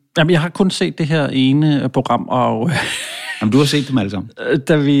 Jamen, jeg har kun set det her ene program, og... Jamen, du har set dem alle sammen.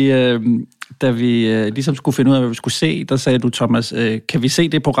 Da vi ligesom skulle finde ud af, hvad vi skulle se, der sagde du, Thomas, kan vi se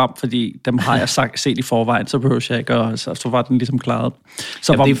det program, fordi dem har jeg set i forvejen, så behøver jeg ikke, og så var den ligesom klaret.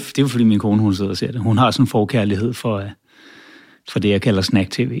 Så det er jo fordi min kone, hun sidder og ser det. Hun har sådan en forkærlighed for det, jeg kalder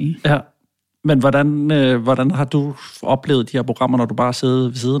snack-tv. Ja. Men hvordan har du oplevet de her programmer, når du bare sidder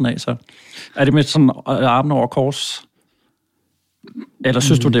ved siden af? Så er det med sådan armene over kors? Eller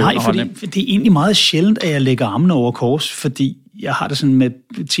synes du, det er Nej, fordi det er egentlig meget sjældent, at jeg lægger armene over kors, fordi jeg har det sådan med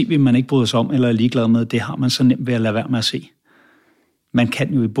tv, man ikke bryder sig om, eller er ligeglad med, det har man så nemt ved at lade være med at se. Man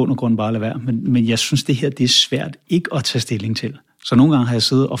kan jo i bund og grund bare lade være, men jeg synes, det her det er svært ikke at tage stilling til. Så nogle gange har jeg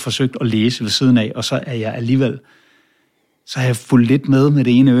siddet og forsøgt at læse ved siden af, og så er jeg alligevel så har jeg fulgt lidt med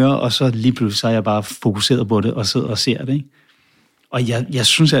det ene øre, og så lige pludselig så er jeg bare fokuseret på det, og sidder og ser det, ikke? Og jeg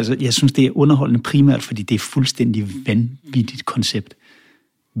synes det er underholdende primært, fordi det er fuldstændig vanvittigt koncept.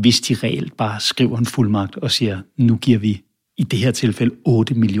 Hvis de reelt bare skriver en fuldmagt og siger, nu giver vi i det her tilfælde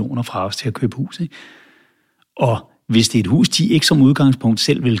 8 millioner fra os til at købe hus, ikke? Og hvis det er et hus, de ikke som udgangspunkt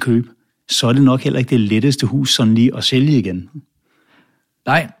selv vil købe, så er det nok heller ikke det letteste hus sådan lige at sælge igen.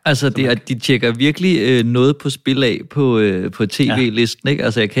 Nej, altså de tjekker virkelig noget på spil af på tv-listen, ikke?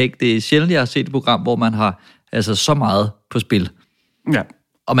 Altså det er sjældent, jeg har set et program, hvor man har altså så meget på spil. Ja.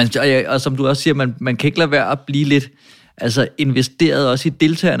 Og som du også siger, man kan ikke lade være at blive lidt investeret også i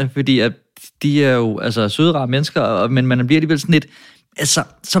deltagerne, fordi at de er jo søde, rare mennesker, men man bliver alligevel sådan lidt,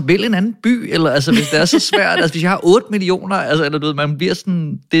 så vælg en anden by, eller hvis det er så svært, hvis jeg har 8 millioner, eller du ved, man bliver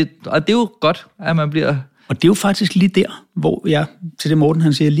sådan, og det er jo godt, at man bliver... Og det er jo faktisk lige der, hvor jeg, til det Morten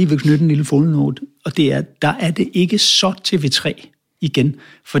han siger, lige vil knytte en lille fodnote, og det er, der er det ikke så TV3 igen,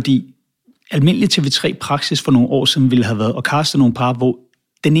 fordi almindelig TV3-praksis for nogle år siden ville have været at kaste nogle par, hvor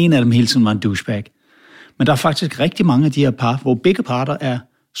den ene af dem hele tiden var en douchebag. Men der er faktisk rigtig mange af de her par, hvor begge parter er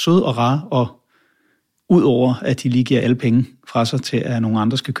søde og rare, og udover at de lige giver alle penge fra sig til, at nogle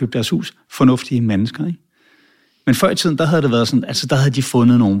andre skal købe deres hus, fornuftige mennesker, ikke? Men før i tiden, der havde det været sådan, der havde de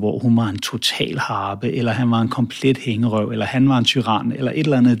fundet nogen, hvor hun var en total harpe, eller han var en komplet hængerøv, eller han var en tyran, eller et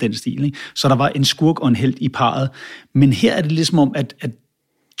eller andet i den stil, ikke? Så der var en skurk og en helt i parret. Men her er det ligesom om, at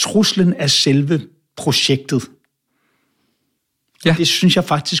truslen af selve projektet, ja. Det synes jeg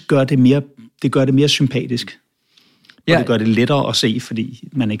faktisk gør det mere sympatisk. Og det gør det lettere at se, fordi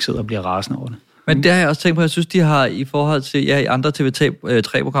man ikke sidder og bliver rasende over det. Men det har jeg også tænkt på, jeg synes, de har i forhold til i andre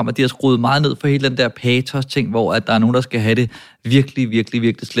TV3-programmer, de har skruet meget ned for hele den der pathos-ting, hvor at der er nogen, der skal have det virkelig, virkelig,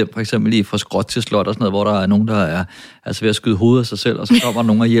 virkelig slemt. For eksempel lige fra skråt til slot og sådan noget, hvor der er nogen, der er ved at skyde hovedet af sig selv, og så kommer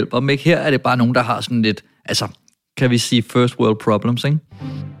nogen og hjælper dem. Ikke? Her er det bare nogen, der har sådan lidt, kan vi sige first world problems, ikke?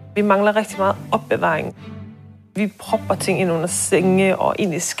 Vi mangler rigtig meget opbevaring. Vi propper ting ind under senge og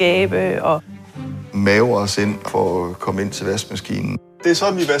ind i skabe og... Maver os ind for at komme ind til vaskemaskinen. Det er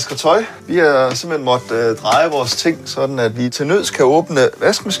sådan, vi vasker tøj. Vi har simpelthen måttet dreje vores ting, sådan at vi til nøds kan åbne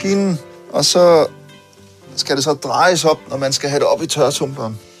vaskemaskinen, og så skal det så drejes op, når man skal have det op i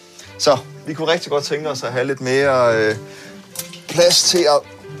tørretumberen. Så vi kunne rigtig godt tænke os at have lidt mere plads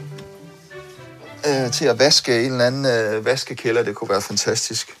til at vaske en eller anden vaskekælder. Det kunne være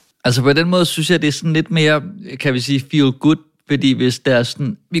fantastisk. Altså på den måde synes jeg, det er sådan lidt mere, kan vi sige, feel good. Fordi hvis der er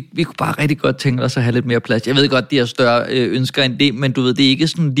sådan, vi kunne bare rigtig godt tænke os at have lidt mere plads. Jeg ved godt, de har større ønsker end det, men du ved, det er ikke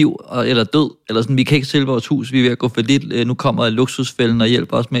sådan liv eller død, eller sådan, vi kan ikke sælge vores hus, vi er ved at gå for lidt. Nu kommer luksusfælden og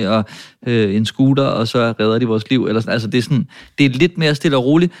hjælper os med en scooter, og så redder de vores liv. Eller sådan. Altså, det er sådan, det er lidt mere stille og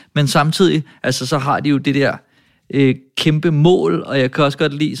roligt, men samtidig, så har de jo det der kæmpe mål, og jeg kan også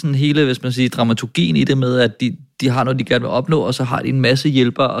godt lide sådan hele, hvis man siger, dramaturgien i det med, at de har noget, de gerne vil opnå, og så har de en masse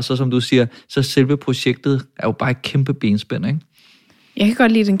hjælpere, og så som du siger, så selve projektet er jo bare et kæmpe benspænd, ikke? Jeg kan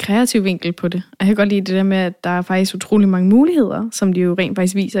godt lide den kreative vinkel på det. Jeg kan godt lide det der med, at der er faktisk utrolig mange muligheder, som de jo rent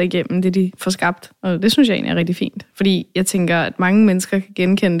faktisk viser igennem det, de får skabt. Og det synes jeg egentlig er rigtig fint. Fordi jeg tænker, at mange mennesker kan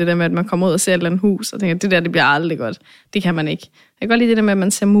genkende det der med, at man kommer ud og ser et eller andet hus, og tænker, at det der, det bliver aldrig godt. Det kan man ikke. Jeg kan godt lide det der med, at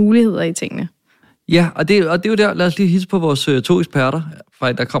man ser muligheder i tingene. Ja, og det er jo der, lad os lige hilse på vores 2 eksperter,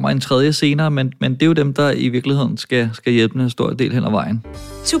 for der kommer en tredje senere, men det er jo dem, der i virkeligheden skal hjælpe en stor del hen ad vejen.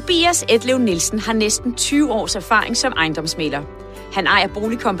 Tobias Edlev Nielsen har næsten 20 års erfaring som ejendomsmægler. Han ejer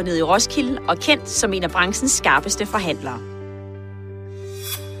boligkompaniet i Roskilde og kendt som en af branchens skarpeste forhandlere.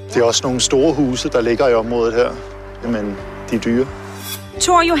 Det er også nogle store huse, der ligger i området her. Jamen, de er dyre.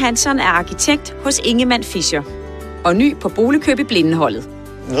 Thor Johansson er arkitekt hos Ingemann Fischer og ny på boligkøb i Blindenholdet.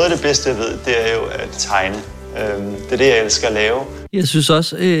 Noget af det bedste, jeg ved, det er jo at tegne. Det er det, jeg elsker at lave. Jeg synes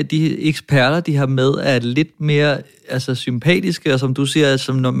også, de eksperter, de har med, er lidt mere sympatiske, og som du siger,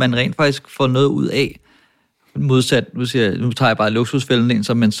 som når man rent faktisk får noget ud af. Modsat, nu tager jeg bare luksusfælden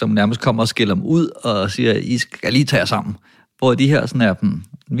ind, som nærmest kommer og skælder dem ud, og siger, I skal lige tage jer sammen. Hvor de her sådan er,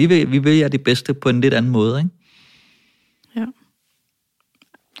 vi vil jer det bedste på en lidt anden måde, ikke? Ja.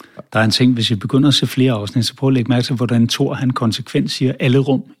 Der er en ting, hvis I begynder at se flere afsnit, så prøv at lægge mærke til, hvordan Thor han konsekvent siger alle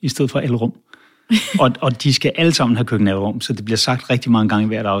rum, i stedet for alle rum. og de skal alle sammen have køkkenalrum, så det bliver sagt rigtig mange gange i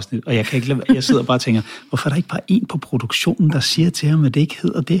hvert afsnit. Og jeg kan ikke jeg sidder bare og tænker, hvorfor er der ikke bare en på produktionen, der siger til ham, at det ikke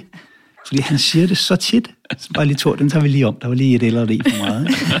hedder det? Fordi han siger det så tit. Så bare lige Thor, den tager vi lige om. Der var lige et eller andet for meget.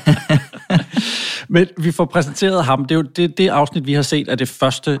 Men vi får præsenteret ham. Det er jo det afsnit, vi har set, er det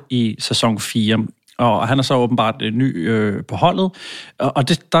første i sæson 4. Og han er så åbenbart ny på holdet. Og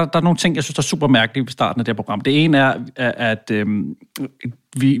der er nogle ting, jeg synes, der er super mærkelige ved starten af det her program. Det ene er, at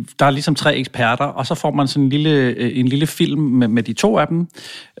der er ligesom 3 eksperter, og så får man sådan en lille film med de 2 af dem.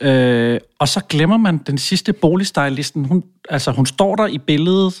 Og så glemmer man den sidste boligstylisten. Hun står der i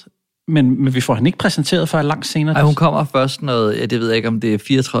billedet, men vi får hende ikke præsenteret før langt senere. Ej, hun kommer først det ved jeg ikke, om det er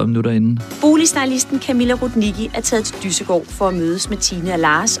 34 minutter inden. Boligstylisten Camilla Rudnicki er taget til Dyssegård for at mødes med Tine og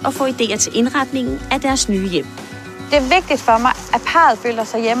Lars og få idéer til indretningen af deres nye hjem. Det er vigtigt for mig, at parret føler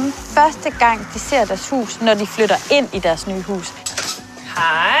sig hjemme første gang, de ser deres hus, når de flytter ind i deres nye hus.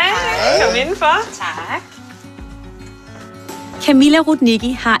 Hej. Kom indenfor. Tak. Camilla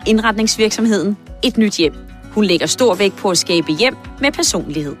Rudnicki har indretningsvirksomheden Et Nyt Hjem. Hun lægger stor vægt på at skabe hjem med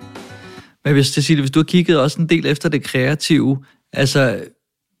personlighed. Men hvis du har kigget også en del efter det kreative, altså,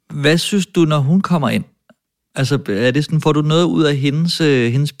 hvad synes du, når hun kommer ind? Altså, er det sådan, får du noget ud af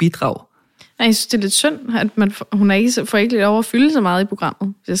hendes bidrag? Nej, jeg synes, det er lidt synd, at hun får ikke lidt over at fylde så meget i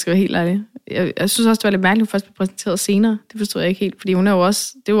programmet, hvis jeg skal være helt ærlig. Jeg synes også, det var lidt mærkeligt, at hun først blev præsenteret senere. Det forstår jeg ikke helt, fordi hun er jo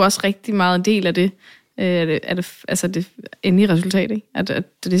også, det er jo også rigtig meget en del af det, det endelige resultat, ikke? At det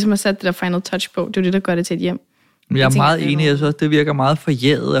ligesom har sat det der final touch på, det er jo det, der gør det til et hjem. Jeg er meget enig, jeg synes også, det virker meget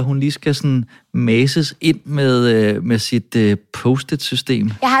forjaget, at hun lige skal sådan mases ind med sit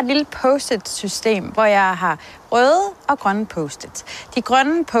post-it-system. Jeg har et lille post-it-system, hvor jeg har røde og grønne post-its. De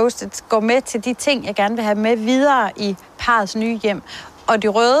grønne post-its går med til de ting, jeg gerne vil have med videre i parrets nye hjem. Og de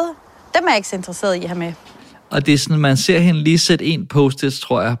røde, dem er jeg ikke så interesseret i at have med. Og det er sådan, man ser hende lige sætte en post-its,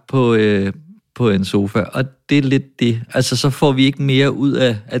 tror jeg, på en sofa. Og det er lidt det. Altså, så får vi ikke mere ud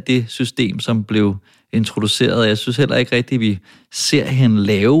af det system, som blev introduceret. Jeg synes heller ikke rigtigt, at vi ser hende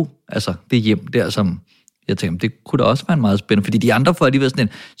lave det hjem der, som jeg tænker, det kunne da også være meget spændende, fordi de andre får alligevel sådan en,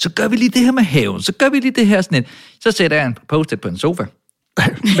 så gør vi lige det her med haven, så gør vi lige det her sådan en, så sætter jeg en post-it på en sofa.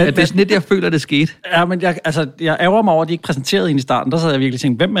 Men det er sådan lidt, jeg føler, det skete. Ja, men jeg ærger mig over, at de ikke præsenterede hende i starten. Der sad jeg virkelig og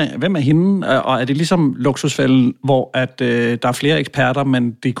tænkte, hvem er hende? Og er det ligesom Luksusfælden, hvor at, der er flere eksperter,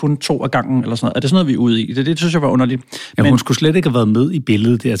 men det er kun 2 af gangen, eller sådan noget? Er det sådan noget, vi er ude i? Det synes jeg var underligt. Ja, hun skulle slet ikke have været med i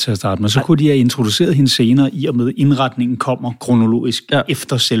billedet der til at starte med. Så kunne de have introduceret hende senere, i og med indretningen kommer kronologisk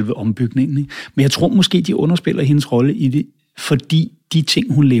efter selve ombygningen. Ikke? Men jeg tror måske, de underspiller hendes rolle i det, fordi de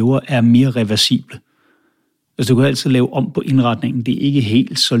ting, hun laver, er mere reversible. Altså, du kan altid lave om på indretningen. Det er ikke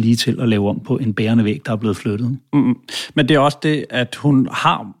helt så lige til at lave om på en bærende væg, der er blevet flyttet. Men det er også det, at hun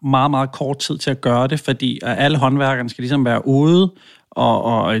har meget, meget kort tid til at gøre det, fordi alle håndværkerne skal ligesom være ude,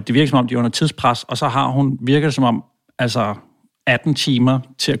 og det virker som om, de er under tidspres, og så virker det som om, 18 timer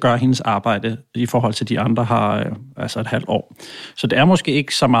til at gøre hendes arbejde, i forhold til de andre har et halvt år. Så det er måske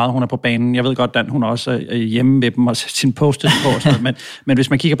ikke så meget, hun er på banen. Jeg ved godt, at hun også er hjemme med dem og sætter sin post-it på. Men hvis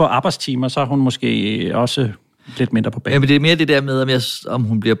man kigger på arbejdstimer, så er hun måske også lidt mindre på banen. Ja, men det er mere det der med, om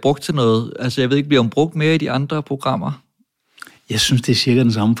hun bliver brugt til noget. Altså, jeg ved ikke, bliver hun brugt mere i de andre programmer? Jeg synes, det er cirka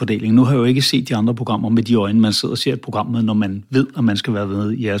den samme fordeling. Nu har jeg jo ikke set de andre programmer med de øjne, man sidder og ser et program med, når man ved, at man skal være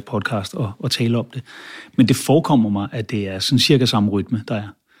med i jeres podcast og tale om det. Men det forekommer mig, at det er sådan cirka samme rytme, der er.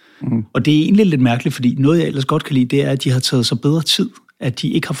 Mm. Og det er egentlig lidt mærkeligt, fordi noget, jeg ellers godt kan lide, det er, at de har taget sig bedre tid, at de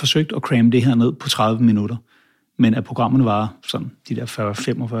ikke har forsøgt at cramme det her ned på 30 minutter. Men at programmerne var sådan de der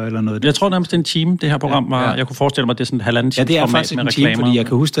 40-45 eller noget. Jeg tror nærmest, det er en time, det her program var. Ja. Jeg kunne forestille mig, at det er sådan et halvanden time. Ja, det er faktisk en time, fordi jeg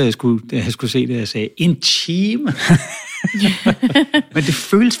kan huske, at jeg skulle se det, jeg sagde, en time? Men det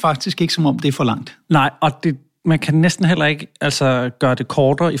føles faktisk ikke, som om det er for langt. Nej, og man kan næsten heller ikke gøre det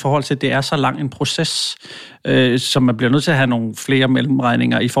kortere i forhold til, at det er så lang en proces, som man bliver nødt til at have nogle flere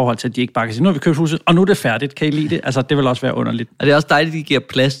mellemregninger i forhold til, at de ikke bare kan sige, nu har vi købt huset, og nu er det færdigt, kan I lide det? Altså, det vil også være underligt. Og det er også dejligt, at de giver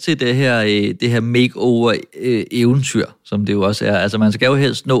plads til det her makeover-eventyr, som det jo også er. Altså, man skal jo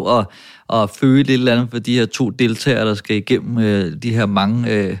helst nå at føle et eller andet for de her 2 deltagere, der skal igennem de her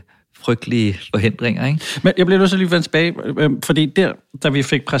mange frygtelige forhindringer, ikke? Men jeg bliver nødt til lige at vende tilbage, fordi da vi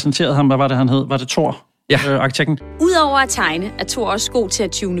fik præsenteret ham, hvad var det, han hed? Var det Thor? Ja. Arkitekten. Udover at tegne, er Thor også god til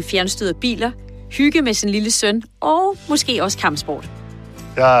at tune fjernstyrede biler, hygge med sin lille søn og måske også kampsport.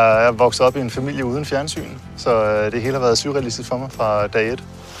 Jeg er vokset op i en familie uden fjernsyn, så det hele har været surrealistisk for mig fra dag 1. Jeg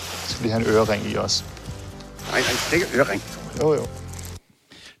skal lige have en ørering i også. Nej, det er ikke ørering. Jo.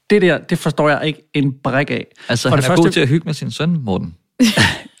 Det der, det forstår jeg ikke en brik af. Altså, han er god til at hygge med sin søn, Morten.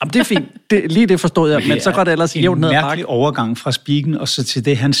 Jamen, det er fint. Lige det forstod jeg, men så går det ellers jævnt ned ad bakken. En mærkelig overgang fra spiken, og så til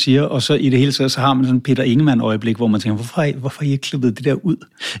det, han siger, og så i det hele taget, så har man sådan en Peter Ingemann-øjeblik, hvor man tænker, hvorfor har I ikke klippet det der ud?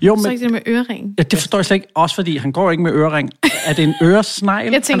 Jo, men så ikke det med ørering. Ja, det forstår jeg slet ikke, også fordi han går ikke med ørering. Er det en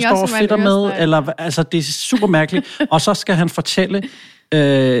øresnegl, han står og fedter med? Eller, altså, det er super mærkeligt. Og så skal han fortælle,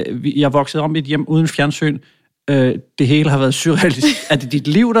 jeg voksede om i et hjem uden fjernsyn, det hele har været surrealistisk. Er det dit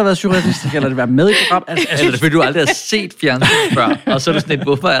liv, der har været surrealistisk, eller er det været med i program? Altså, det er fordi, du aldrig har set fjernsyn før, og så er du sådan et,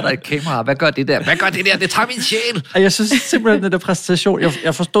 hvorfor er der et kamera? Hvad gør det der? Hvad gør det der? Det tager min sjæl! Jeg synes simpelthen, den der præsentation,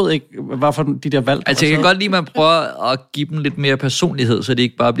 jeg forstod ikke, hvorfor de der valgte. Altså, jeg kan godt lide, at man prøver at give dem lidt mere personlighed, så det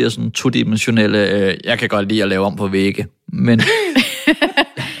ikke bare bliver sådan todimensionelle, jeg kan godt lide at lave om på vægge, men...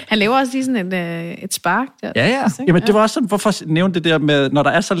 Han laver også lige sådan et spark. Der. Ja. Jamen, det var også sådan, hvorfor nævne det der med, når der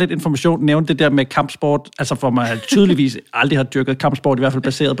er så lidt information, nævne det der med kampsport, altså for man tydeligvis aldrig har dyrket kampsport, i hvert fald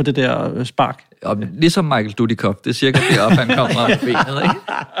baseret på det der spark. Og ligesom Michael Dudikoff, det er cirka deroppe, han kommer med benet, ikke?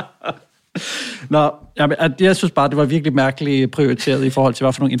 Nå, jeg synes bare, det var virkelig mærkeligt prioriteret i forhold til,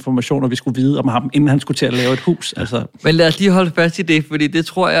 hvad for nogle informationer vi skulle vide om ham, inden han skulle til at lave et hus. Altså. Men lad os lige holde fast i det, fordi det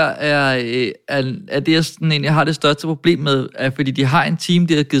tror jeg er det, jeg sådan egentlig har det største problem med, fordi de har en team,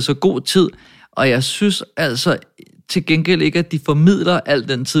 de har givet så god tid, og jeg synes altså til gengæld ikke, at de formidler al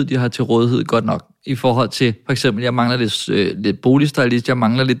den tid, de har til rådighed godt nok. I forhold til, for eksempel, jeg mangler lidt boligstylist, jeg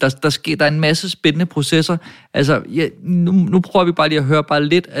mangler lidt, der er en masse spændende processer. Altså, nu prøver vi bare lige at høre bare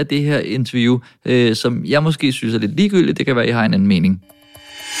lidt af det her interview, som jeg måske synes er lidt ligegyldigt. Det kan være, at I har en anden mening.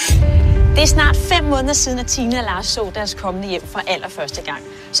 Det er snart 5 måneder siden, at Tina og Lars så deres kommende hjem for allerførste gang.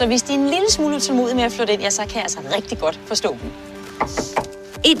 Så hvis de er en lille smule utålmodige med at flytte ind, så kan jeg altså rigtig godt forstå dem.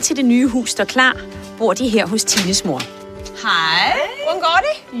 Indtil det nye hus står klar, bor de her hos Tines mor. Hej. Hvordan går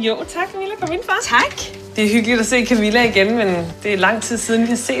det? Jo, tak Camilla. Kom ind, far. Tak. Det er hyggeligt at se Camilla igen, men det er lang tid siden, vi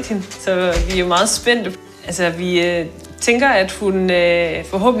har set hende. Så vi er jo meget spændte. Altså, vi tænker, at hun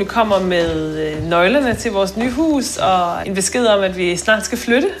forhåbentlig kommer med nøglerne til vores nye hus og en besked om, at vi snart skal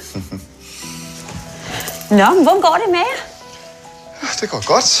flytte. Nå, men hvordan går det med jer? Det går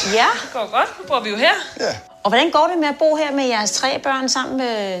godt. Ja. Det går godt. Nu bor vi jo her. Ja. Og hvordan går det med at bo her med jeres 3 børn sammen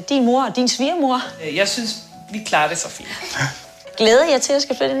med din mor og din svigermor? Jeg synes, vi klarer det så fint. Glæder jeg til at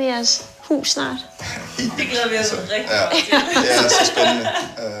skal flytte ind i jeres hus snart? Det glæder vi os rigtig meget til. Det er så spændende.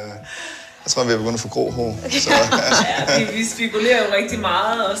 Jeg tror, vi er begyndt at få grå hår. Så. Vi spekulerer jo rigtig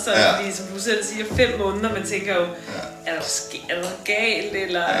meget, og så vi, som du selv siger, 5 måneder, man tænker jo, er der noget galt,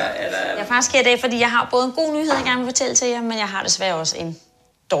 eller er der... Jeg faktisk sker det, fordi jeg har både en god nyhed, jeg gerne vil fortælle til jer, men jeg har desværre også en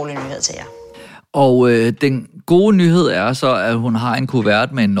dårlig nyhed til jer. Og den gode nyhed er så, at hun har en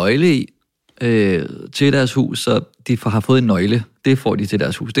kuvert med en nøgle i til deres hus, så de har fået en nøgle. Det får de til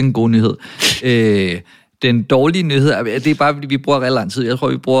deres hus. Det er en god nyhed. Den dårlige nyhed er, det er bare, fordi vi bruger rigtig lang tid. Jeg tror,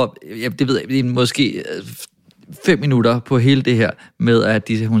 vi bruger, det ved jeg, måske 5 minutter på hele det her, med at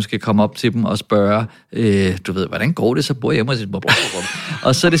hun skal komme op til dem og spørge, du ved, hvordan går det, så bor jeg hjemme hos sin mor.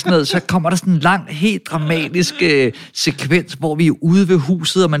 Og så er det sådan noget, så kommer der sådan en lang, helt dramatisk sekvens, hvor vi er ude ved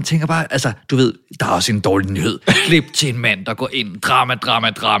huset, og man tænker bare, altså, du ved, der er også en dårlig nyhed. Klip til en mand, der går ind,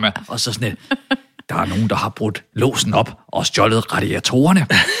 drama, og så sådan et, der er nogen, der har brudt låsen op og stjålet radiatorerne.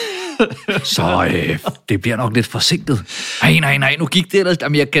 Så det bliver nok lidt forsinket. Nej, nu gik det ellers.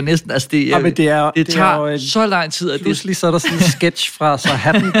 Jamen, jeg kan næsten... Altså, det tager så lang tid. Pludselig så er der sådan en sketch fra Så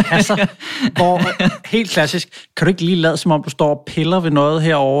hatten passer, hvor helt klassisk, kan du ikke lige lade, som om du står og piller ved noget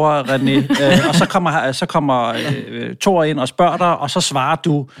herovre, René? Og så kommer Thor ind og spørger dig, og så svarer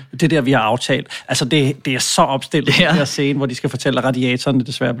du det der, vi har aftalt. Altså, det er så opstillet, den her scene, hvor de skal fortælle, at radiatorerne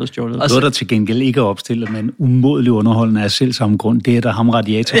desværre er blevet stjålet. Noget, der til gengæld ikke er opstillet, men umådelig underholdende af selv samme grund, det er, der ham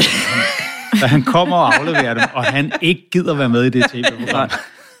radiator. Da han kommer og afleverer dem, og han ikke gider være med i det tv-program.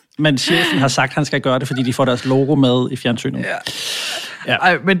 Men chefen har sagt, at han skal gøre det, fordi de får deres logo med i fjernsynet. Ja.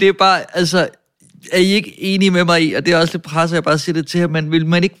 Ej, men det er bare, altså, er I ikke enige med mig i, og det er også lidt presset, jeg bare siger det til jer, men vil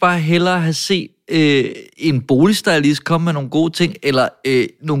man ikke bare hellere have set en boligstylist komme med nogle gode ting, eller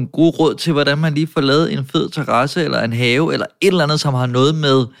nogle gode råd til, hvordan man lige får lavet en fed terrasse, eller en have, eller et eller andet, som har noget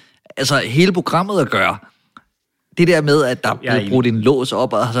med altså hele programmet at gøre? Det der med, at der er blevet brugt en lås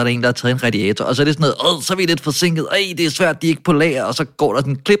op, og så er der en, der har taget en radiator, og så er det sådan noget, så er vi lidt forsinket, det er svært, de er ikke på lager, og så går der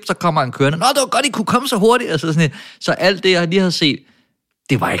sådan en klip, så kommer han kørende, det var godt, I kunne komme så hurtigt, altså sådan, så alt det, jeg lige har set,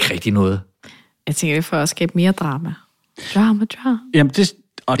 det var ikke rigtig noget. Jeg tænker, det er for at skabe mere drama. Drama. Jamen, det...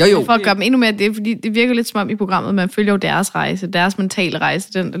 Jo. For at gøre dem endnu mere det, fordi det virker lidt som om i programmet, man følger jo deres rejse, deres mentale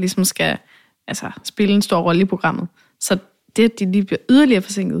rejse, den der ligesom skal spille en stor rolle i programmet. Så det, at de lige bliver yderligere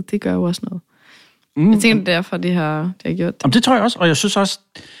forsinket, det gør jo også noget. Jeg tænker, det er derfor, det har gjort det. Jamen, det tror jeg også, og jeg synes også,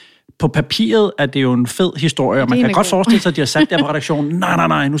 på papiret er det jo en fed historie, og man kan godt forestille sig, at de har sat der på redaktionen,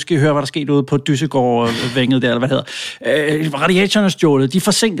 nej, nu skal I høre, hvad der skete ude på Dyssegård-vænget der, eller hvad det hedder. Radiatorerne er stjålet, de er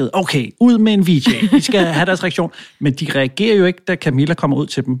forsinket, okay, ud med en VJ, de skal have deres reaktion, men de reagerer jo ikke, da Camilla kommer ud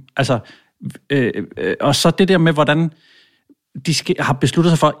til dem. Altså, og så det der med, hvordan de har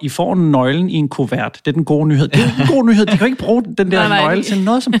besluttet sig for, at I får nøglen i en kuvert. Det er den gode nyhed. Det er en god nyhed. De kan jo ikke bruge den der nøgle til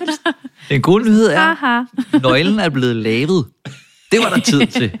noget som helst. Den gode nyhed er, nøglen er blevet lavet. Det var der tid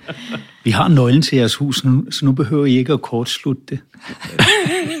til. Vi har nøglen til jeres hus nu, så nu behøver I ikke at kortslutte det.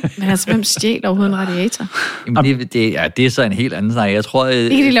 Men altså, hvem stjæler overhovedet en radiator? Jamen, det er så en helt anden snak. Jeg tror... Det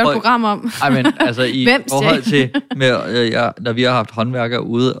kan de lave et program om. Men altså i forhold til, når vi har haft håndværkere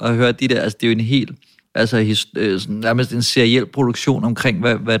ude og hørt de der, altså det er jo en helt... Altså nærmest en seriel produktion omkring,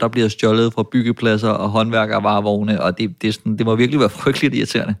 hvad der bliver stjålet fra byggepladser og håndværkere og varevogne, og det må virkelig være frygteligt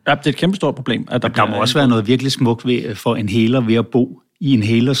irriterende. Ja, det er et kæmpe stort problem. At der må også være noget virkelig smukt ved, for en hæler ved at bo i en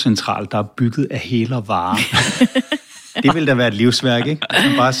hælercentral, der er bygget af hælervarer. Det ville da være et livsværk, ikke?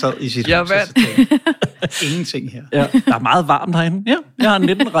 Man bare sad i sit hus og ingenting her. Ja, der er meget varmt herinde. Ja, jeg har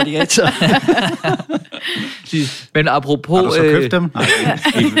 19 radiator. Men apropos... Har du så købt dem? Nej,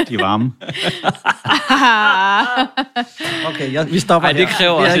 de er varme. Okay, vi stopper her. Det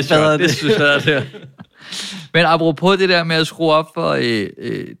kræver også et bedre. Det synes jeg, det. Men apropos det der med at skrue op for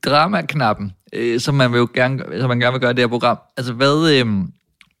dramaknappen, som man gerne vil gøre i det her program. Altså,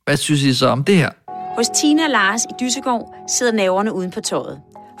 hvad synes I så om det her? Hos Tina og Lars i Dyssegård sidder nerverne uden på tøjet.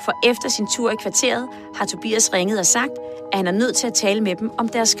 For efter sin tur i kvarteret har Tobias ringet og sagt, at han er nødt til at tale med dem om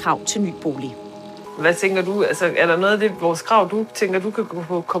deres krav til ny bolig. Hvad tænker du? Altså, er der noget af det, vores krav, du tænker, du kan gå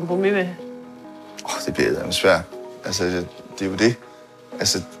på kompromis med? Det bliver svært. Altså, det er jo det.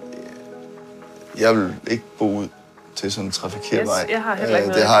 Altså, jeg vil ikke bo ud til sådan en trafikeret vej. Jeg har heller ikke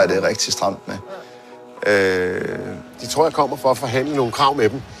noget. Det har jeg det rigtig stramt med. De tror, jeg kommer for at forhandle nogle krav med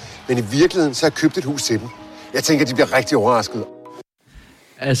dem. Men i virkeligheden, så har jeg købt et hus til dem. Jeg tænker, de bliver rigtig overrasket.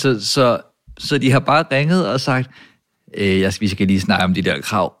 Altså, så de har bare ringet og sagt, vi skal lige snakke om de der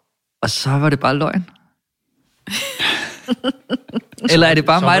krav. Og så var det bare løgn. Eller er det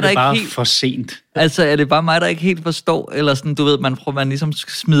bare mig, der ikke helt... for sent. Altså, er det bare mig, der ikke helt forstår? Eller sådan, du ved, man ligesom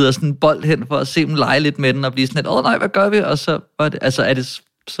smider sådan en bold hen for at se dem lege lidt med den og blive sådan lidt, nej, hvad gør vi? Og så var det... Altså, er det... Så...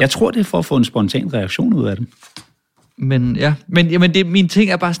 Jeg tror, det er for at få en spontan reaktion ud af dem. Men ja, min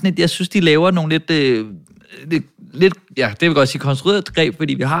ting er bare sådan, at jeg synes, de laver nogle lidt, ja, det vil godt sige konstrueret greb,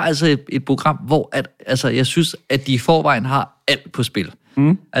 fordi vi har altså et program, hvor jeg synes, at de i forvejen har alt på spil.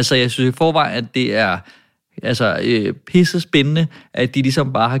 Altså, jeg synes i forvejen, at det er pisse spændende, at de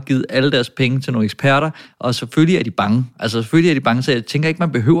ligesom bare har givet alle deres penge til nogle eksperter, og selvfølgelig er de bange. Altså, selvfølgelig er de bange, så jeg tænker ikke,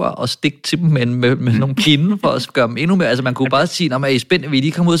 man behøver at stikke til dem med nogle pinde for at gøre dem endnu mere. Altså, man kunne bare sige, er I spændte, vil I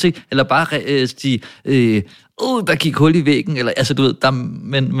lige komme ud og se? Eller bare sige, der gik hul i væggen, eller, altså, du ved,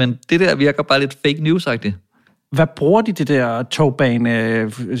 men det der virker bare lidt fake news-agtigt. Hvad bruger de det der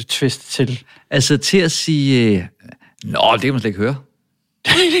togbane-twist til? Altså, til at sige, det kan man slet ikke høre.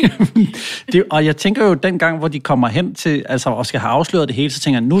 Og jeg tænker jo, dengang, hvor de kommer hen til, altså, og skal have afsløret det hele, så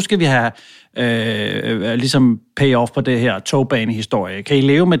tænker jeg, nu skal vi have ligesom pay-off på det her togbanehistorie. Kan I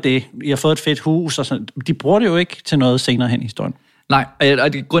leve med det? I har fået et fedt hus, og sådan. De bruger det jo ikke til noget senere hen i historien. Nej,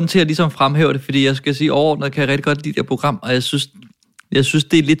 og det er grund til at ligesom fremhæve det, fordi jeg skal sige, overordnet kan jeg rigtig godt lide det her program, og jeg synes,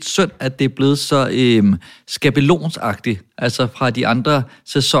 det er lidt synd, at det er blevet så skabelonsagtigt, altså fra de andre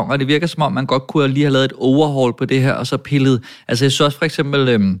sæsoner. Det virker som om, man godt kunne lige have lavet et overhaul på det her, og så pillet. Altså jeg synes også for eksempel,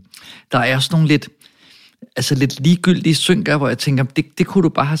 der er sådan nogle lidt ligegyldige synker, hvor jeg tænker, det kunne du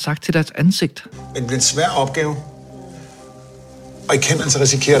bare have sagt til deres ansigt. Men det bliver en svær opgave, og I kan altså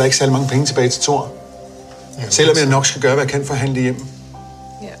risikere, at der ikke er særlig mange penge tilbage til Thor. Selvom jeg nok skal gøre, hvad jeg kan for at handle hjem.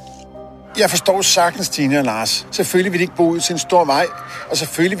 Jeg forstår sagtens, Tina og Lars. Selvfølgelig vil de ikke bo ud til en stor vej, og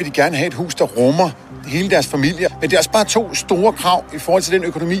selvfølgelig vil de gerne have et hus, der rummer hele deres familie. Men det er også bare 2 store krav i forhold til den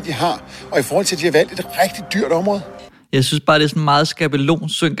økonomi, de har, og i forhold til, at de har valgt et rigtig dyrt område. Jeg synes bare, det er sådan meget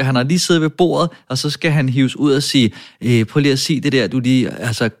skabelonsynk, han har lige siddet ved bordet, og så skal han hives ud og sige, prøv lige at sige det der, du lige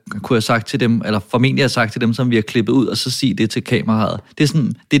kunne have sagt til dem, eller formentlig have sagt til dem, som vi har klippet ud, og så sige det til kameraet. Det er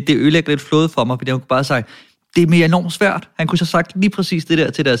sådan, det ødelægger lidt flået for mig, fordi han kunne bare sige, det er mere enormt svært. Han kunne så have sagt lige præcis det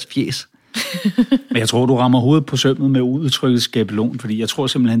der til deres fjes. Men jeg tror, du rammer hovedet på sømmet med udtrykket skabelon, fordi jeg tror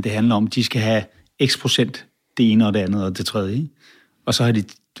simpelthen, det handler om, at de skal have x% det ene og det andet og det tredje. Ikke? Og så har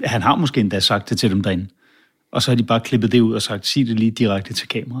han har måske endda sagt det til dem derinde. Og så har de bare klippet det ud og sagt, sig det lige direkte til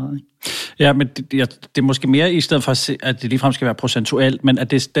kameraet. Ikke? Ja, men det er måske mere i stedet for, at det ligefrem skal være procentuelt, men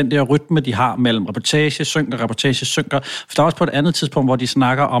at det er den der rytme, de har mellem reportage, synker. For der er også på et andet tidspunkt, hvor de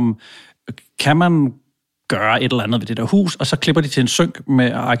snakker om, kan man gøre et eller andet ved det der hus, og så klipper de til en synk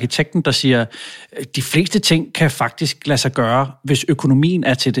med arkitekten, der siger, de fleste ting kan faktisk lade sig gøre, hvis økonomien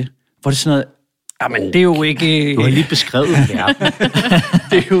er til det. Hvor det er sådan noget, jamen det er jo ikke... Du har lige beskrevet verden.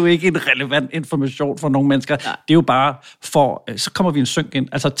 Det er jo ikke en relevant information for nogle mennesker. Det er jo bare for, så kommer vi en synk ind.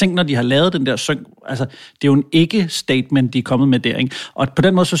 Altså tænk, når de har lavet den der synk, altså det er jo en ikke-statement, de er kommet med der, ikke? Og på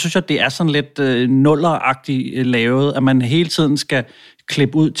den måde, så synes jeg, det er sådan lidt nulleragtigt lavet, at man hele tiden skal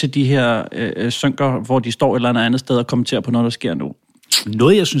klippe ud til de her synker, hvor de står et eller andet sted og kommenterer på noget, der sker nu.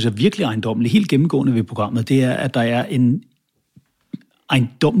 Noget, jeg synes er virkelig ejendommeligt, helt gennemgående ved programmet, det er, at der er en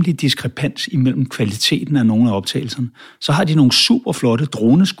ejendommelig diskrepans imellem kvaliteten af nogle af optagelserne. Så har de nogle super flotte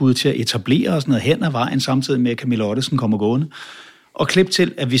droneskud til at etablere og sådan noget hen ad vejen, samtidig med at Camilla Ottesen kommer gående. Og klip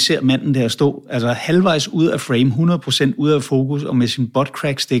til, at vi ser manden der stå, altså halvvejs ud af frame, 100% ud af fokus, og med sin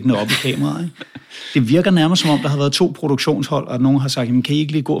buttcrack stikkende op i kameraet. Ikke? Det virker nærmest som om, der har været 2 produktionshold, og nogen har sagt, jamen, kan I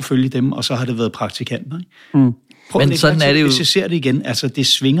ikke lige gå og følge dem, og så har det været praktikanter. Ikke? Mm. Men sådan er det jo. Hvis jeg ser det igen, altså det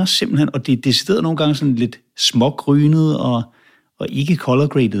svinger simpelthen, og det er decideret nogle gange sådan lidt smågrynet, og ikke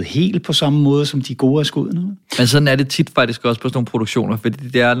color-graded helt på samme måde, som de gode af skuddene. Men sådan er det tit faktisk også på sådan nogle produktioner, fordi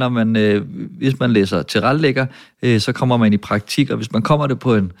det er, når man, hvis man læser tilrettelægger, så kommer man i praktik, og hvis man kommer det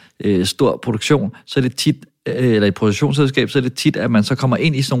på en stor produktion, så er det tit, eller et produktionsselskab, så er det tit, at man så kommer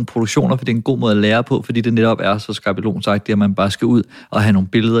ind i sådan nogle produktioner, for det er en god måde at lære på, fordi det netop er så skabelonsagtigt, at man bare skal ud og have nogle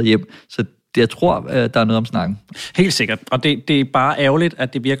billeder hjem. Så jeg tror, der er noget om snakken. Helt sikkert, og det er bare ærgerligt,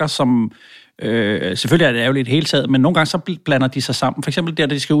 at det virker som... selvfølgelig er det ærgerligt hele taget, men nogle gange så blander de sig sammen. For eksempel der,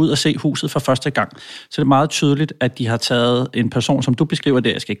 da de skal ud og se huset for første gang, så er det meget tydeligt, at de har taget en person, som du beskriver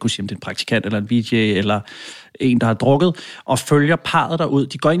der, jeg skal ikke kunne sige, om det er en praktikant, eller en VJ, eller en, der har drukket, og følger parret derud.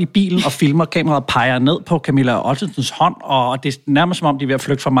 De går ind i bilen og filmer, kameraet peger ned på Camilla Ottesens hånd, og det er nærmest som om, de er ved at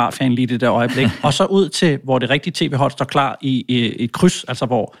flygte fra mafiaen lige det der øjeblik. Og så ud til, hvor det rigtige tv-hold står klar i et kryds, altså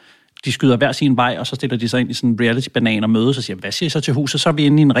hvor de skyder hver sin vej, og så stiller de sig ind i sådan en reality-banan og mødes og siger, hvad siger I så til huset? Så er vi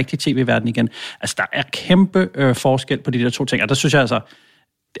inde i en rigtig tv-verden igen. Altså, der er kæmpe forskel på de der 2 ting, og der synes jeg altså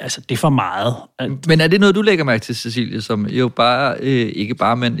det er for meget. Men er det noget, du lægger mærke til, Cecilie, som jo bare, ikke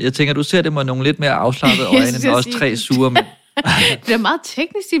bare, men jeg tænker, du ser det med nogle lidt mere afslappede øjne, end også 3 sure mænd. Det er meget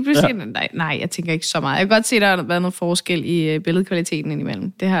teknisk i pludselig. Ja. Nej, jeg tænker ikke så meget. Jeg kan godt se, at der har været noget forskel i billedkvaliteten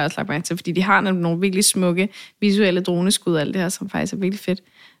indimellem. Det har jeg også lagt mærke til, fordi de har nogle virkelig smukke visuelle droneskud og alt det her, som faktisk er virkelig fedt.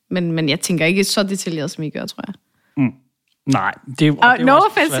 Men jeg tænker ikke så detaljeret, som I gør, tror jeg. Mm. Nej. Det er no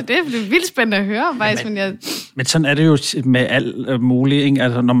offense til det, for det er vildt spændende at høre, faktisk. Men sådan er det jo med alt muligt. Ikke?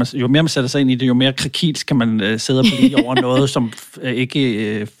 Altså, jo mere man sætter sig ind i det, jo mere krakilsk kan man sidde og blive over noget, som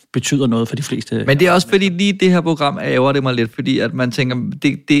ikke betyder noget for de fleste. Men det er også fordi lige det her program ærger det mig lidt, fordi at man tænker,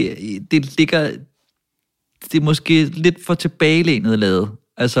 det ligger... Det er måske lidt for tilbagelænet lavet.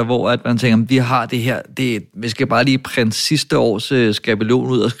 Altså, hvor at man tænker, vi har det her, vi skal bare lige printe sidste års skabelon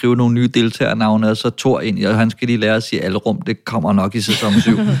ud og skrive nogle nye deltagernavne, og så Thor ind, og han skal lige lære at sige alrum, det kommer nok i sæson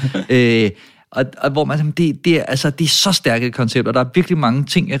 7. Og hvor man tænker, det er så stærkt et koncept, og der er virkelig mange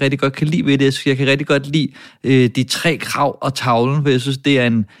ting, jeg rigtig godt kan lide ved det. Jeg kan rigtig godt lide de 3 krav og tavlen, for jeg synes, det er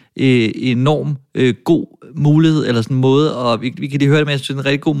en enorm god mulighed, eller sådan en måde, og vi kan lige høre det med, jeg synes, det er en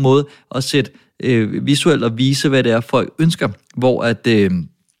rigtig god måde at sætte visuelt og vise, hvad det er, folk ønsker, hvor at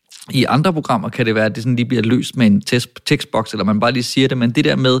i andre programmer kan det være, at det sådan lige bliver løst med en tekstboks, eller man bare lige siger det, men det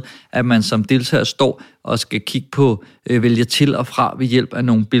der med, at man som deltager står og skal kigge på, vælge til og fra ved hjælp af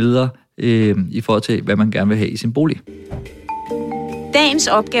nogle billeder, i forhold til, hvad man gerne vil have i sin bolig. Dagens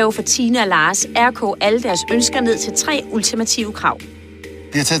opgave for Tina og Lars er at koge alle deres ønsker ned til 3 ultimative krav.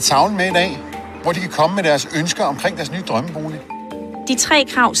 Vi har taget tavlen med i dag, hvor de kan komme med deres ønsker omkring deres nye drømmebolig. De 3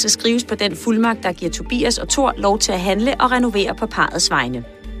 krav skal skrives på den fuldmagt, der giver Tobias og Thor lov til at handle og renovere på parrets vegne.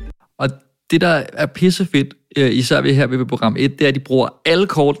 Og det, der er pissefedt, især ved program 1, det er, at de bruger alle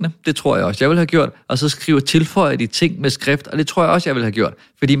kortene. Det tror jeg også, jeg vil have gjort. Og så tilføjer de ting med skrift, og det tror jeg også, jeg vil have gjort.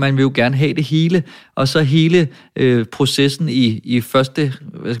 Fordi man vil jo gerne have det hele. Og så hele processen i første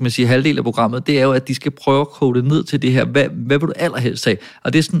halvdel af programmet, det er jo, at de skal prøve at kode ned til det her. Hvad vil du allerhelst have?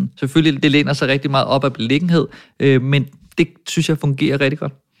 Og det er sådan, selvfølgelig, det læner sig rigtig meget op af beliggenhed, men det synes jeg fungerer rigtig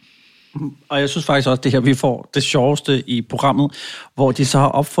godt. Og jeg synes faktisk også, det her, vi får det sjoveste i programmet, hvor de så har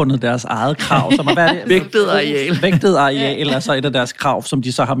opfundet deres eget krav, som er vægtet areal, altså et af deres krav, som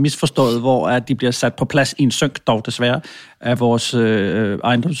de så har misforstået, hvor at de bliver sat på plads i en synk, dog desværre, af vores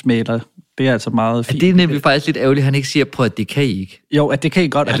ejendomsmægler. Det er altså meget fint. Det er nemlig faktisk lidt ærgerligt, at han ikke siger på, at det kan I ikke. Jo, at det kan I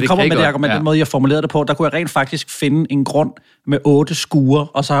godt. At han kommer med det argument, den måde, jeg formulerede det på, der kunne jeg rent faktisk finde en grund med 8 skure,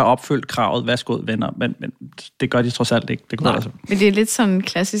 og så har jeg opfyldt kravet, værsgod venner. Men det gør de trods alt ikke. Det kunne altså. Men det er lidt sådan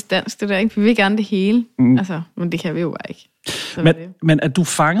klassisk dansk, det der, ikke? Vi vil gerne det hele. Altså, men det kan vi jo bare ikke. Men er du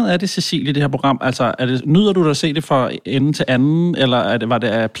fanget af det, Cecilie, i det her program? Altså, nyder du at se det fra ende til anden, eller var det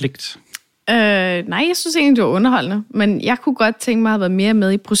af pligt? Nej, jeg synes egentlig, det var underholdende. Men jeg kunne godt tænke mig at have været mere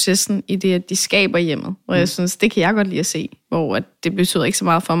med i processen, i det, at de skaber hjemmet. Og jeg synes, det kan jeg godt lide at se. Hvor at det betyder ikke så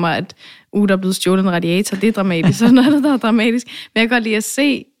meget for mig, at der er blevet stjålet en radiator, det er dramatisk, så noget, der er dramatisk. Men jeg kan godt lide at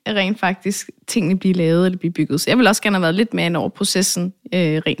se, at rent faktisk tingene bliver lavet eller bliver bygget. Så jeg vil også gerne have været lidt mere ind over processen,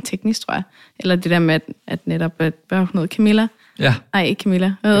 rent teknisk, tror jeg. Eller det der med, at netop, hvad er noget, Camilla? Ja. Nej, ikke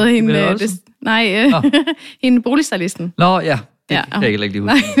Camilla. Hende boligstylisten. Nå, ja. kan jeg ikke lige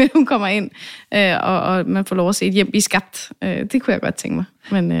huske. Nej, hun kommer ind, og man får lov at se et hjem blive skabt. Det kunne jeg godt tænke mig.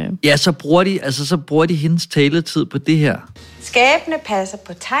 Men, Ja, så bruger de hendes taletid på det her. Skabene passer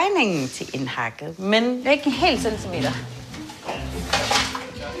på tegningen til indhakket, men ikke en hel centimeter.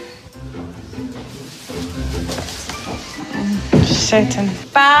 Satan.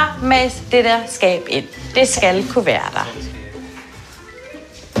 Bare mas det der skab ind. Det skal kunne være der.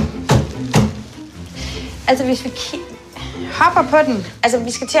 Altså, hvis vi hopper på den. Altså,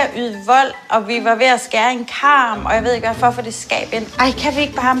 vi skal til at yde vold, og vi var ved at skære en karm, og jeg ved ikke, hvad for at få det skab ind. Ej, kan vi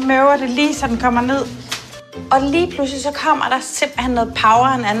ikke bare møve det lige, så den kommer ned? Og lige pludselig, så kommer der simpelthen noget power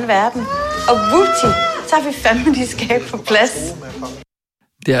af en anden verden. Og whoopty, så har vi fandme de skab på plads.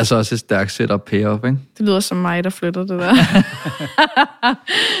 Det er altså også et stærkt setup payoff, ikke? Det lyder som mig, der flytter det der.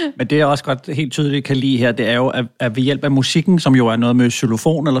 Men det, jeg også godt helt tydeligt kan lide her, det er jo, at ved hjælp af musikken, som jo er noget med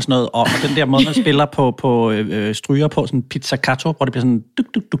xylofon eller sådan noget, og den der måde, man spiller på stryger på, sådan pizzicato, hvor det bliver sådan duk,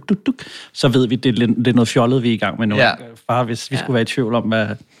 duk, duk, duk, duk, så ved vi, det er noget fjollet, vi er i gang med nu. Ja. Bare hvis vi skulle være i tvivl om, hvad...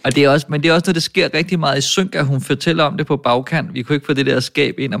 Og det er også, men det er også, når det sker rigtig meget i synk, at hun fortæller om det på bagkant. Vi kunne ikke få det der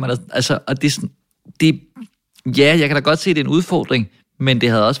skab ind, og man og det er sådan... Ja, jeg kan da godt se, at det er en udfordring, men det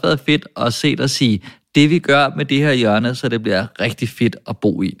havde også været fedt at se dig sige, det vi gør med det her hjørne, så det bliver rigtig fedt at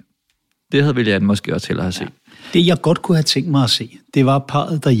bo i. Det havde William måske også hellere have set. Det jeg godt kunne have tænkt mig at se, det var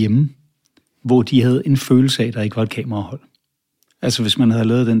parret derhjemme, hvor de havde en følelse af, at der ikke var et kamerahold. Altså hvis man havde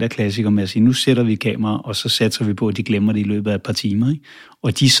lavet den der klassiker med at sige, nu sætter vi kamera, og så satser vi på, at de glemmer det i løbet af et par timer. Ikke?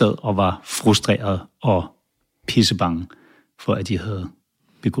 Og de sad og var frustrerede og pissebange for, at de havde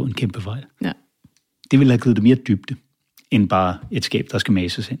begået en kæmpe fejl. Ja. Det ville have givet det mere dybde end bare et skab, der skal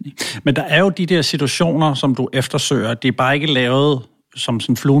mases ind i. Men der er jo de der situationer, som du eftersøger. Det er bare ikke lavet som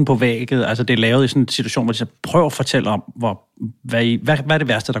sådan fluen på vægget. Altså, det er lavet i sådan en situation, hvor de så prøver at fortælle om, hvad er det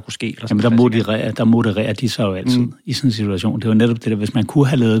værste, der kunne ske? Eller jamen, der modererer de sig jo altid i sådan en situation. Det var netop det der, hvis man kunne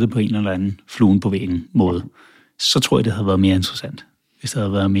have lavet det på en eller anden fluen på væggen måde, så tror jeg, det havde været mere interessant, hvis det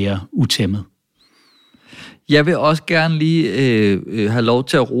havde været mere utæmmet. Jeg vil også gerne lige have lov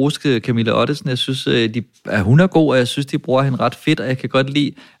til at rose Camilla Ottesen. Jeg synes, at hun er god, og jeg synes, de bruger hende ret fedt, og jeg kan godt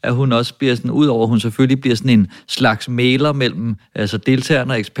lide, at hun også bliver sådan, udover at hun selvfølgelig bliver sådan en slags mægler mellem altså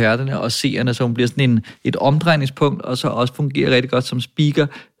deltagerne og eksperterne og seerne, så hun bliver sådan et omdrejningspunkt, og så også fungerer rigtig godt som speaker,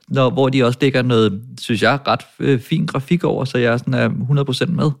 hvor de også lægger noget, synes jeg, ret fin grafik over, så jeg er sådan 100%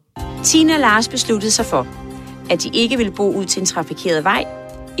 med. Tina og Lars besluttede sig for, at de ikke ville bo ud til en trafikeret vej,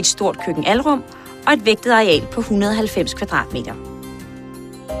 et stort køkkenalrum og et vægtet areal på 190 kvadratmeter.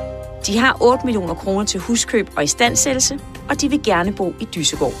 De har 8 millioner kroner til huskøb og istandsættelse, og de vil gerne bo i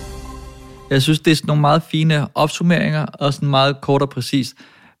Dyssegård. Jeg synes, det er sådan nogle meget fine opsummeringer, og sådan meget kort og præcis.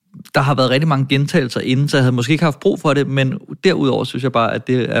 Der har været rigtig mange gentagelser inden, så jeg havde måske ikke haft brug for det, men derudover synes jeg bare, at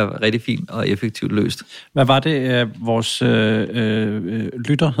det er rigtig fint og effektivt løst. Hvad var det, vores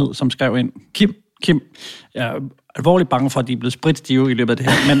lytter hed, som skrev ind? Kim, jeg er alvorligt bange for, at de er blevet spritstive i løbet af det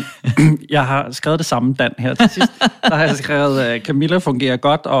her, men jeg har skrevet det samme, Dan, her til sidst. Der har jeg skrevet, Camilla fungerer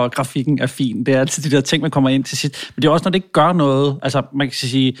godt, og grafikken er fin. Det er altid de der ting, man kommer ind til sidst. Men det er også, når det ikke gør noget. Altså, man kan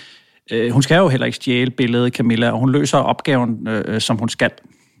sige, hun skal jo heller ikke stjæle billedet, Camilla, og hun løser opgaven, som hun skal.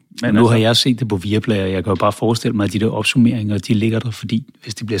 Men nu har jeg set det på Viaplay, og jeg kan jo bare forestille mig, at de der opsummeringer, de ligger der, fordi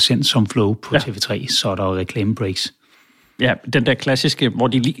hvis det bliver sendt som flow på TV3, så er der jo reklamebreaks. Ja, den der klassiske, hvor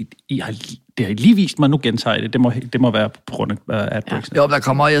det har lige vist mig, nu gentager jeg det må være på grund af adbreaks. Jo, der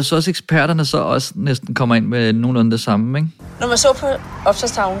kommer, jeg så også eksperterne så også næsten kommer ind med nogenlunde det samme, ikke? Når man så på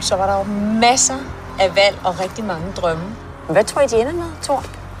opslagstavlen, så var der jo masser af valg og rigtig mange drømme. Hvad tror I, de ender med, Thor?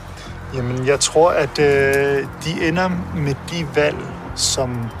 Jamen, jeg tror, at de ender med de valg,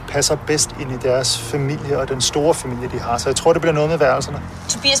 som passer bedst ind i deres familie og den store familie, de har. Så jeg tror, det bliver noget med værelserne.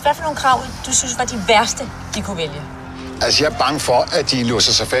 Tobias, hvad for nogle krav, du synes var de værste, de kunne vælge? Altså, jeg er bange for, at de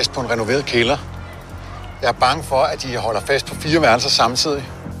låser sig fast på en renoveret kælder. Jeg er bange for, at de holder fast på 4 værelser samtidig.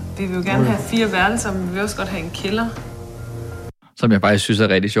 Vi vil jo gerne have 4 værelser, men vi vil også godt have en kælder. Som jeg faktisk synes er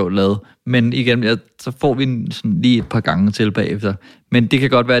rigtig sjovt lavet. Men igen, så får vi sådan lige et par gange til bagefter. Men det kan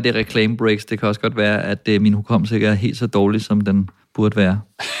godt være, at det er reclaim breaks. Det kan også godt være, at min hukommelse ikke er helt så dårlig, som den burde være.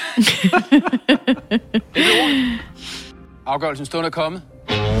 Afgørelsen stund er kommet.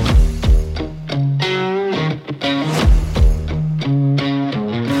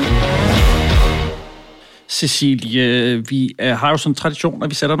 Cecilie, vi har jo sådan en tradition, at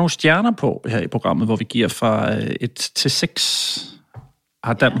vi sætter nogle stjerner på her i programmet, hvor vi giver fra 1 til 6.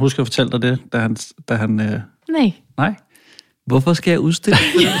 Har Dan husket at fortælle dig det, da han Nej? Hvorfor skal jeg udstille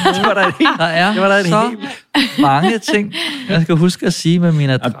det? Det var der en så mange ting, jeg skal huske at sige med min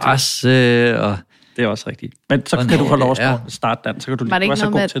adresse. Og det er også rigtigt. Men så kan du få lov at starte, Dan. Så kan du var det ikke være så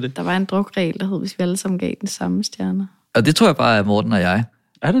noget god med, til det. Der var en drukregel, der hed, hvis vi alle sammen gav den samme stjerner? Og det tror jeg bare er Morten og jeg.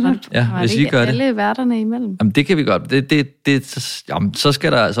 Er det det? Ja, hvis I gør det. Alle værterne imellem? Jamen, det kan vi godt. Jamen, så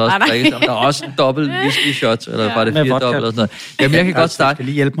skal der altså også drikkes. Der er også en dobbelt whisky shot, eller bare det 4 dobbelt eller sådan noget. Jamen, jeg kan godt starte. Jeg skal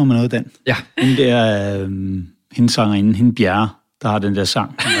lige hjælpe mig med noget, Dan. Ja. Hende sangerinde, hende Bjerre, der har den der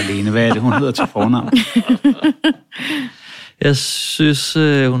sang alene. Hvad er det, hun hedder til fornavn? Jeg synes,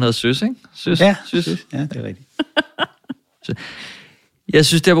 hun hedder Søs, ikke? Søs. Ja, det er rigtigt. Jeg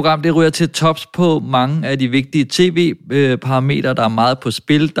synes, det her program det ryger til tops på mange af de vigtige tv-parametre. Der er meget på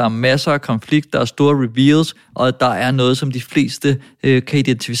spil, der er masser af konflikt, der er store reveals, og der er noget, som de fleste kan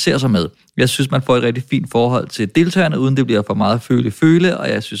identificere sig med. Jeg synes, man får et rigtig fint forhold til deltagerne, uden det bliver for meget føle, og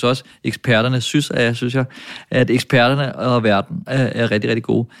jeg synes også, at eksperterne og verden er rigtig, rigtig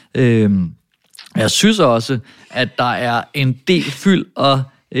gode. Jeg synes også, at der er en del fyld og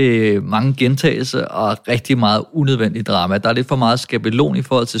mange gentagelser og rigtig meget unødvendigt drama. Der er lidt for meget skabelon i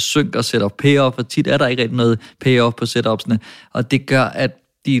forhold til synk og setup payoff, og tit er der ikke rigtig noget payoff på setupsene, og det gør, at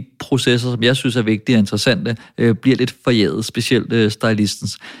de processer, som jeg synes er vigtige og interessante, bliver lidt forjædet, specielt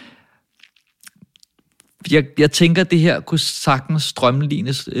stylistens. Jeg tænker, at det her kunne sagtens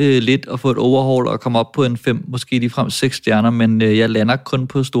strømlines lidt og få et overhaul og komme op på en 5, måske ligefrem 6 stjerner, men jeg lander kun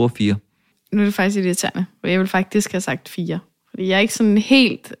på store 4. Nu er det faktisk irriterende, for jeg vil faktisk have sagt 4. Fordi jeg er ikke sådan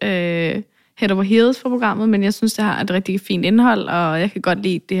helt head over heels for programmet, men jeg synes, det har et rigtig fint indhold, og jeg kan godt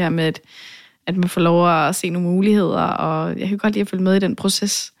lide det her med, at man får lov at se nogle muligheder, og jeg kan godt lide at følge med i den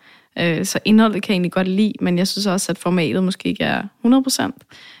proces. Så indholdet kan jeg egentlig godt lide, men jeg synes også, at formatet måske ikke er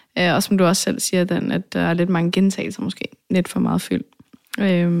 100%. Og som du også selv siger, Dan, at der er lidt mange gentagelser måske. Lidt for meget fyld.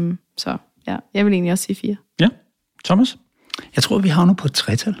 Så ja, jeg vil egentlig også sige 4. Ja, Thomas? Jeg tror, vi havner på et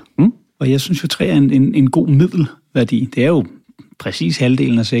 3-tal. Og jeg synes jo, 3 er en god middelværdi. Det er jo præcis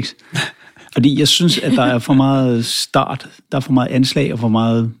halvdelen af 6. Fordi jeg synes, at der er for meget start, der er for meget anslag og for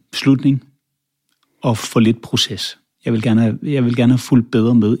meget slutning og for lidt proces. Jeg vil gerne have fulgt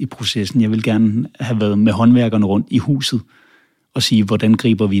bedre med i processen. Jeg vil gerne have været med håndværkerne rundt i huset og sige, hvordan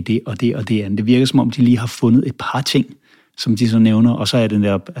griber vi det og det og det andet. Det virker som om, de lige har fundet et par ting, som de så nævner, og så er den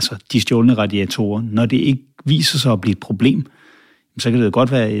der, altså de stjålne radiatorer. Når det ikke viser sig at blive et problem, så kan det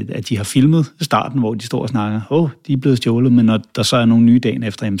godt være, at de har filmet starten, hvor de står og snakker, de er blevet stjålet, men når der så er nogle nye dagen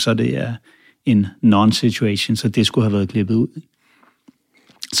efter, så det er en non-situation, så det skulle have været klippet ud.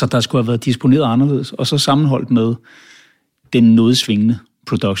 Så der skulle have været disponeret anderledes, og så sammenholdt med den noget svingende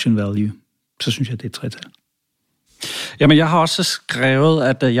production value, så synes jeg, det er et 3-tal. Jamen, jeg har også skrevet,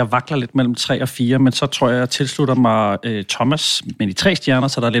 at jeg vakler lidt mellem 3 og 4, men så tror jeg tilslutter mig Thomas med de 3 stjerner,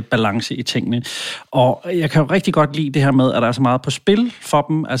 så der er lidt balance i tingene. Og jeg kan jo rigtig godt lide det her med, at der er så meget på spil for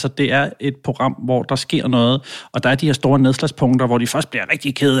dem. Altså, det er et program, hvor der sker noget, og der er de her store nedslagspunkter, hvor de først bliver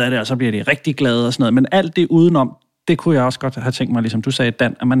rigtig kede af det, og så bliver de rigtig glade og sådan noget. Men alt det udenom, det kunne jeg også godt have tænkt mig, ligesom du sagde,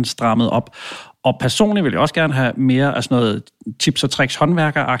 Dan, at man strammede op. Og personligt vil jeg også gerne have mere af sådan noget tips og tricks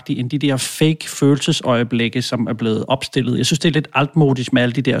håndværkeragtigt, end de der fake følelsesøjeblikke, som er blevet opstillet. Jeg synes, det er lidt altmodisk med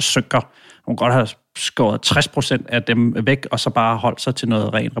alle de der synker. Man kan godt have skåret 60% af dem væk, og så bare holdt sig til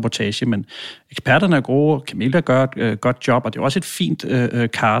noget ren reportage. Men eksperterne er gode, Camilla gør et godt job, og det er også et fint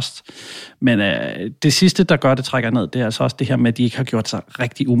cast. Men det sidste, der gør det trækker ned, det er altså også det her med, at de ikke har gjort sig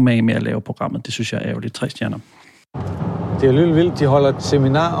rigtig umage med at lave programmet. Det synes jeg er jo lidt 3 stjerner. Det er lidt vildt, de holder et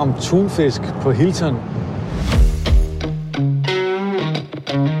seminar om tunfisk på Hilton.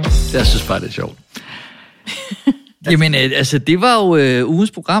 Jeg synes bare, det er sjovt. Jamen, altså, det var jo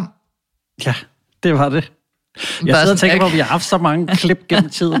ugens program. Ja, det var det. Jeg sidder og tænker på, at vi har haft så mange klip gennem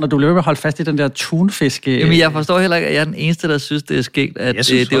tiden, og du bliver med at holde fast i den der tunfiske. Jamen, jeg forstår heller ikke, at jeg er den eneste, der synes, det er skægt, at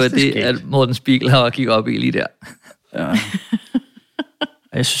det var det, at Morten Spiegel har kigget op i lige der. Ja.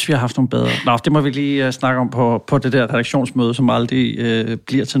 Jeg synes, vi har haft nogle bedre. Nå, det må vi lige snakke om på det der redaktionsmøde, som aldrig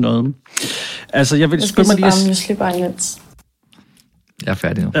bliver til noget. Altså, jeg vil skynde mig lige Jeg er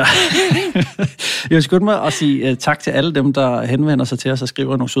færdig nu. Ja. Jeg vil skynde mig at sige tak til alle dem, der henvender sig til os og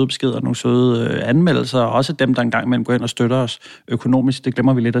skriver nogle søde beskeder, nogle søde anmeldelser, og også dem, der engang imellem går ind og støtter os økonomisk. Det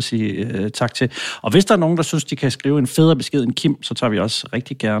glemmer vi lidt at sige tak til. Og hvis der er nogen, der synes, de kan skrive en federe besked end Kim, så tager vi også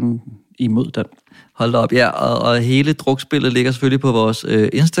rigtig gerne imod den. Hold da op, ja. Og hele drukspillet ligger selvfølgelig på vores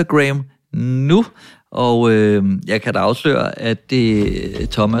Instagram nu. Og jeg kan da afsløre, at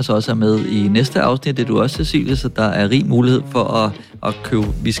Thomas også er med i næste afsnit. Det er du også, Cecilie, så der er rig mulighed for at købe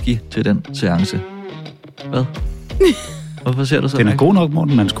whisky til den seance. Hvad? Hvorfor ser du så? Den er god nok,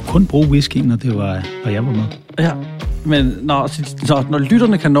 Morten. Man skulle kun bruge whisky, når jeg var med. Ja, men når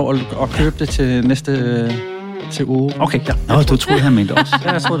lytterne kan nå at købe det til næste til uge. Okay, ja. Nå, du troede, han mente også.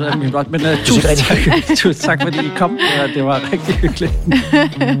 Ja, jeg troede, han mente også. Men tusind tak, fordi I kom. Ja, det var rigtig hyggeligt.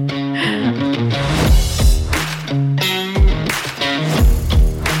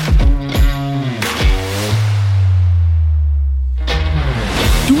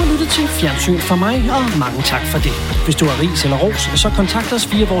 Fjernsyn for mig, og mange tak for det. Hvis du har ris eller ros, så kontakt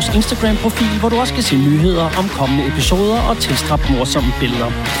os via vores Instagram-profil, hvor du også kan se nyheder om kommende episoder og tilstrap morsomme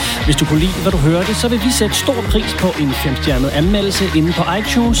billeder. Hvis du kunne lide, hvad du hørte, så vil vi sætte stor pris på en 5-stjernet anmeldelse inde på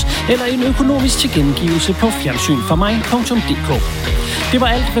iTunes, eller en økonomisk tilkendegivelse på fjernsynformig.dk. Det var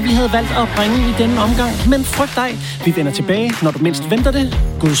alt, hvad vi havde valgt at bringe i denne omgang, men frygt dig, vi vender tilbage, når du mindst venter det.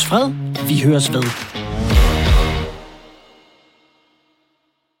 Guds fred, vi høres ved.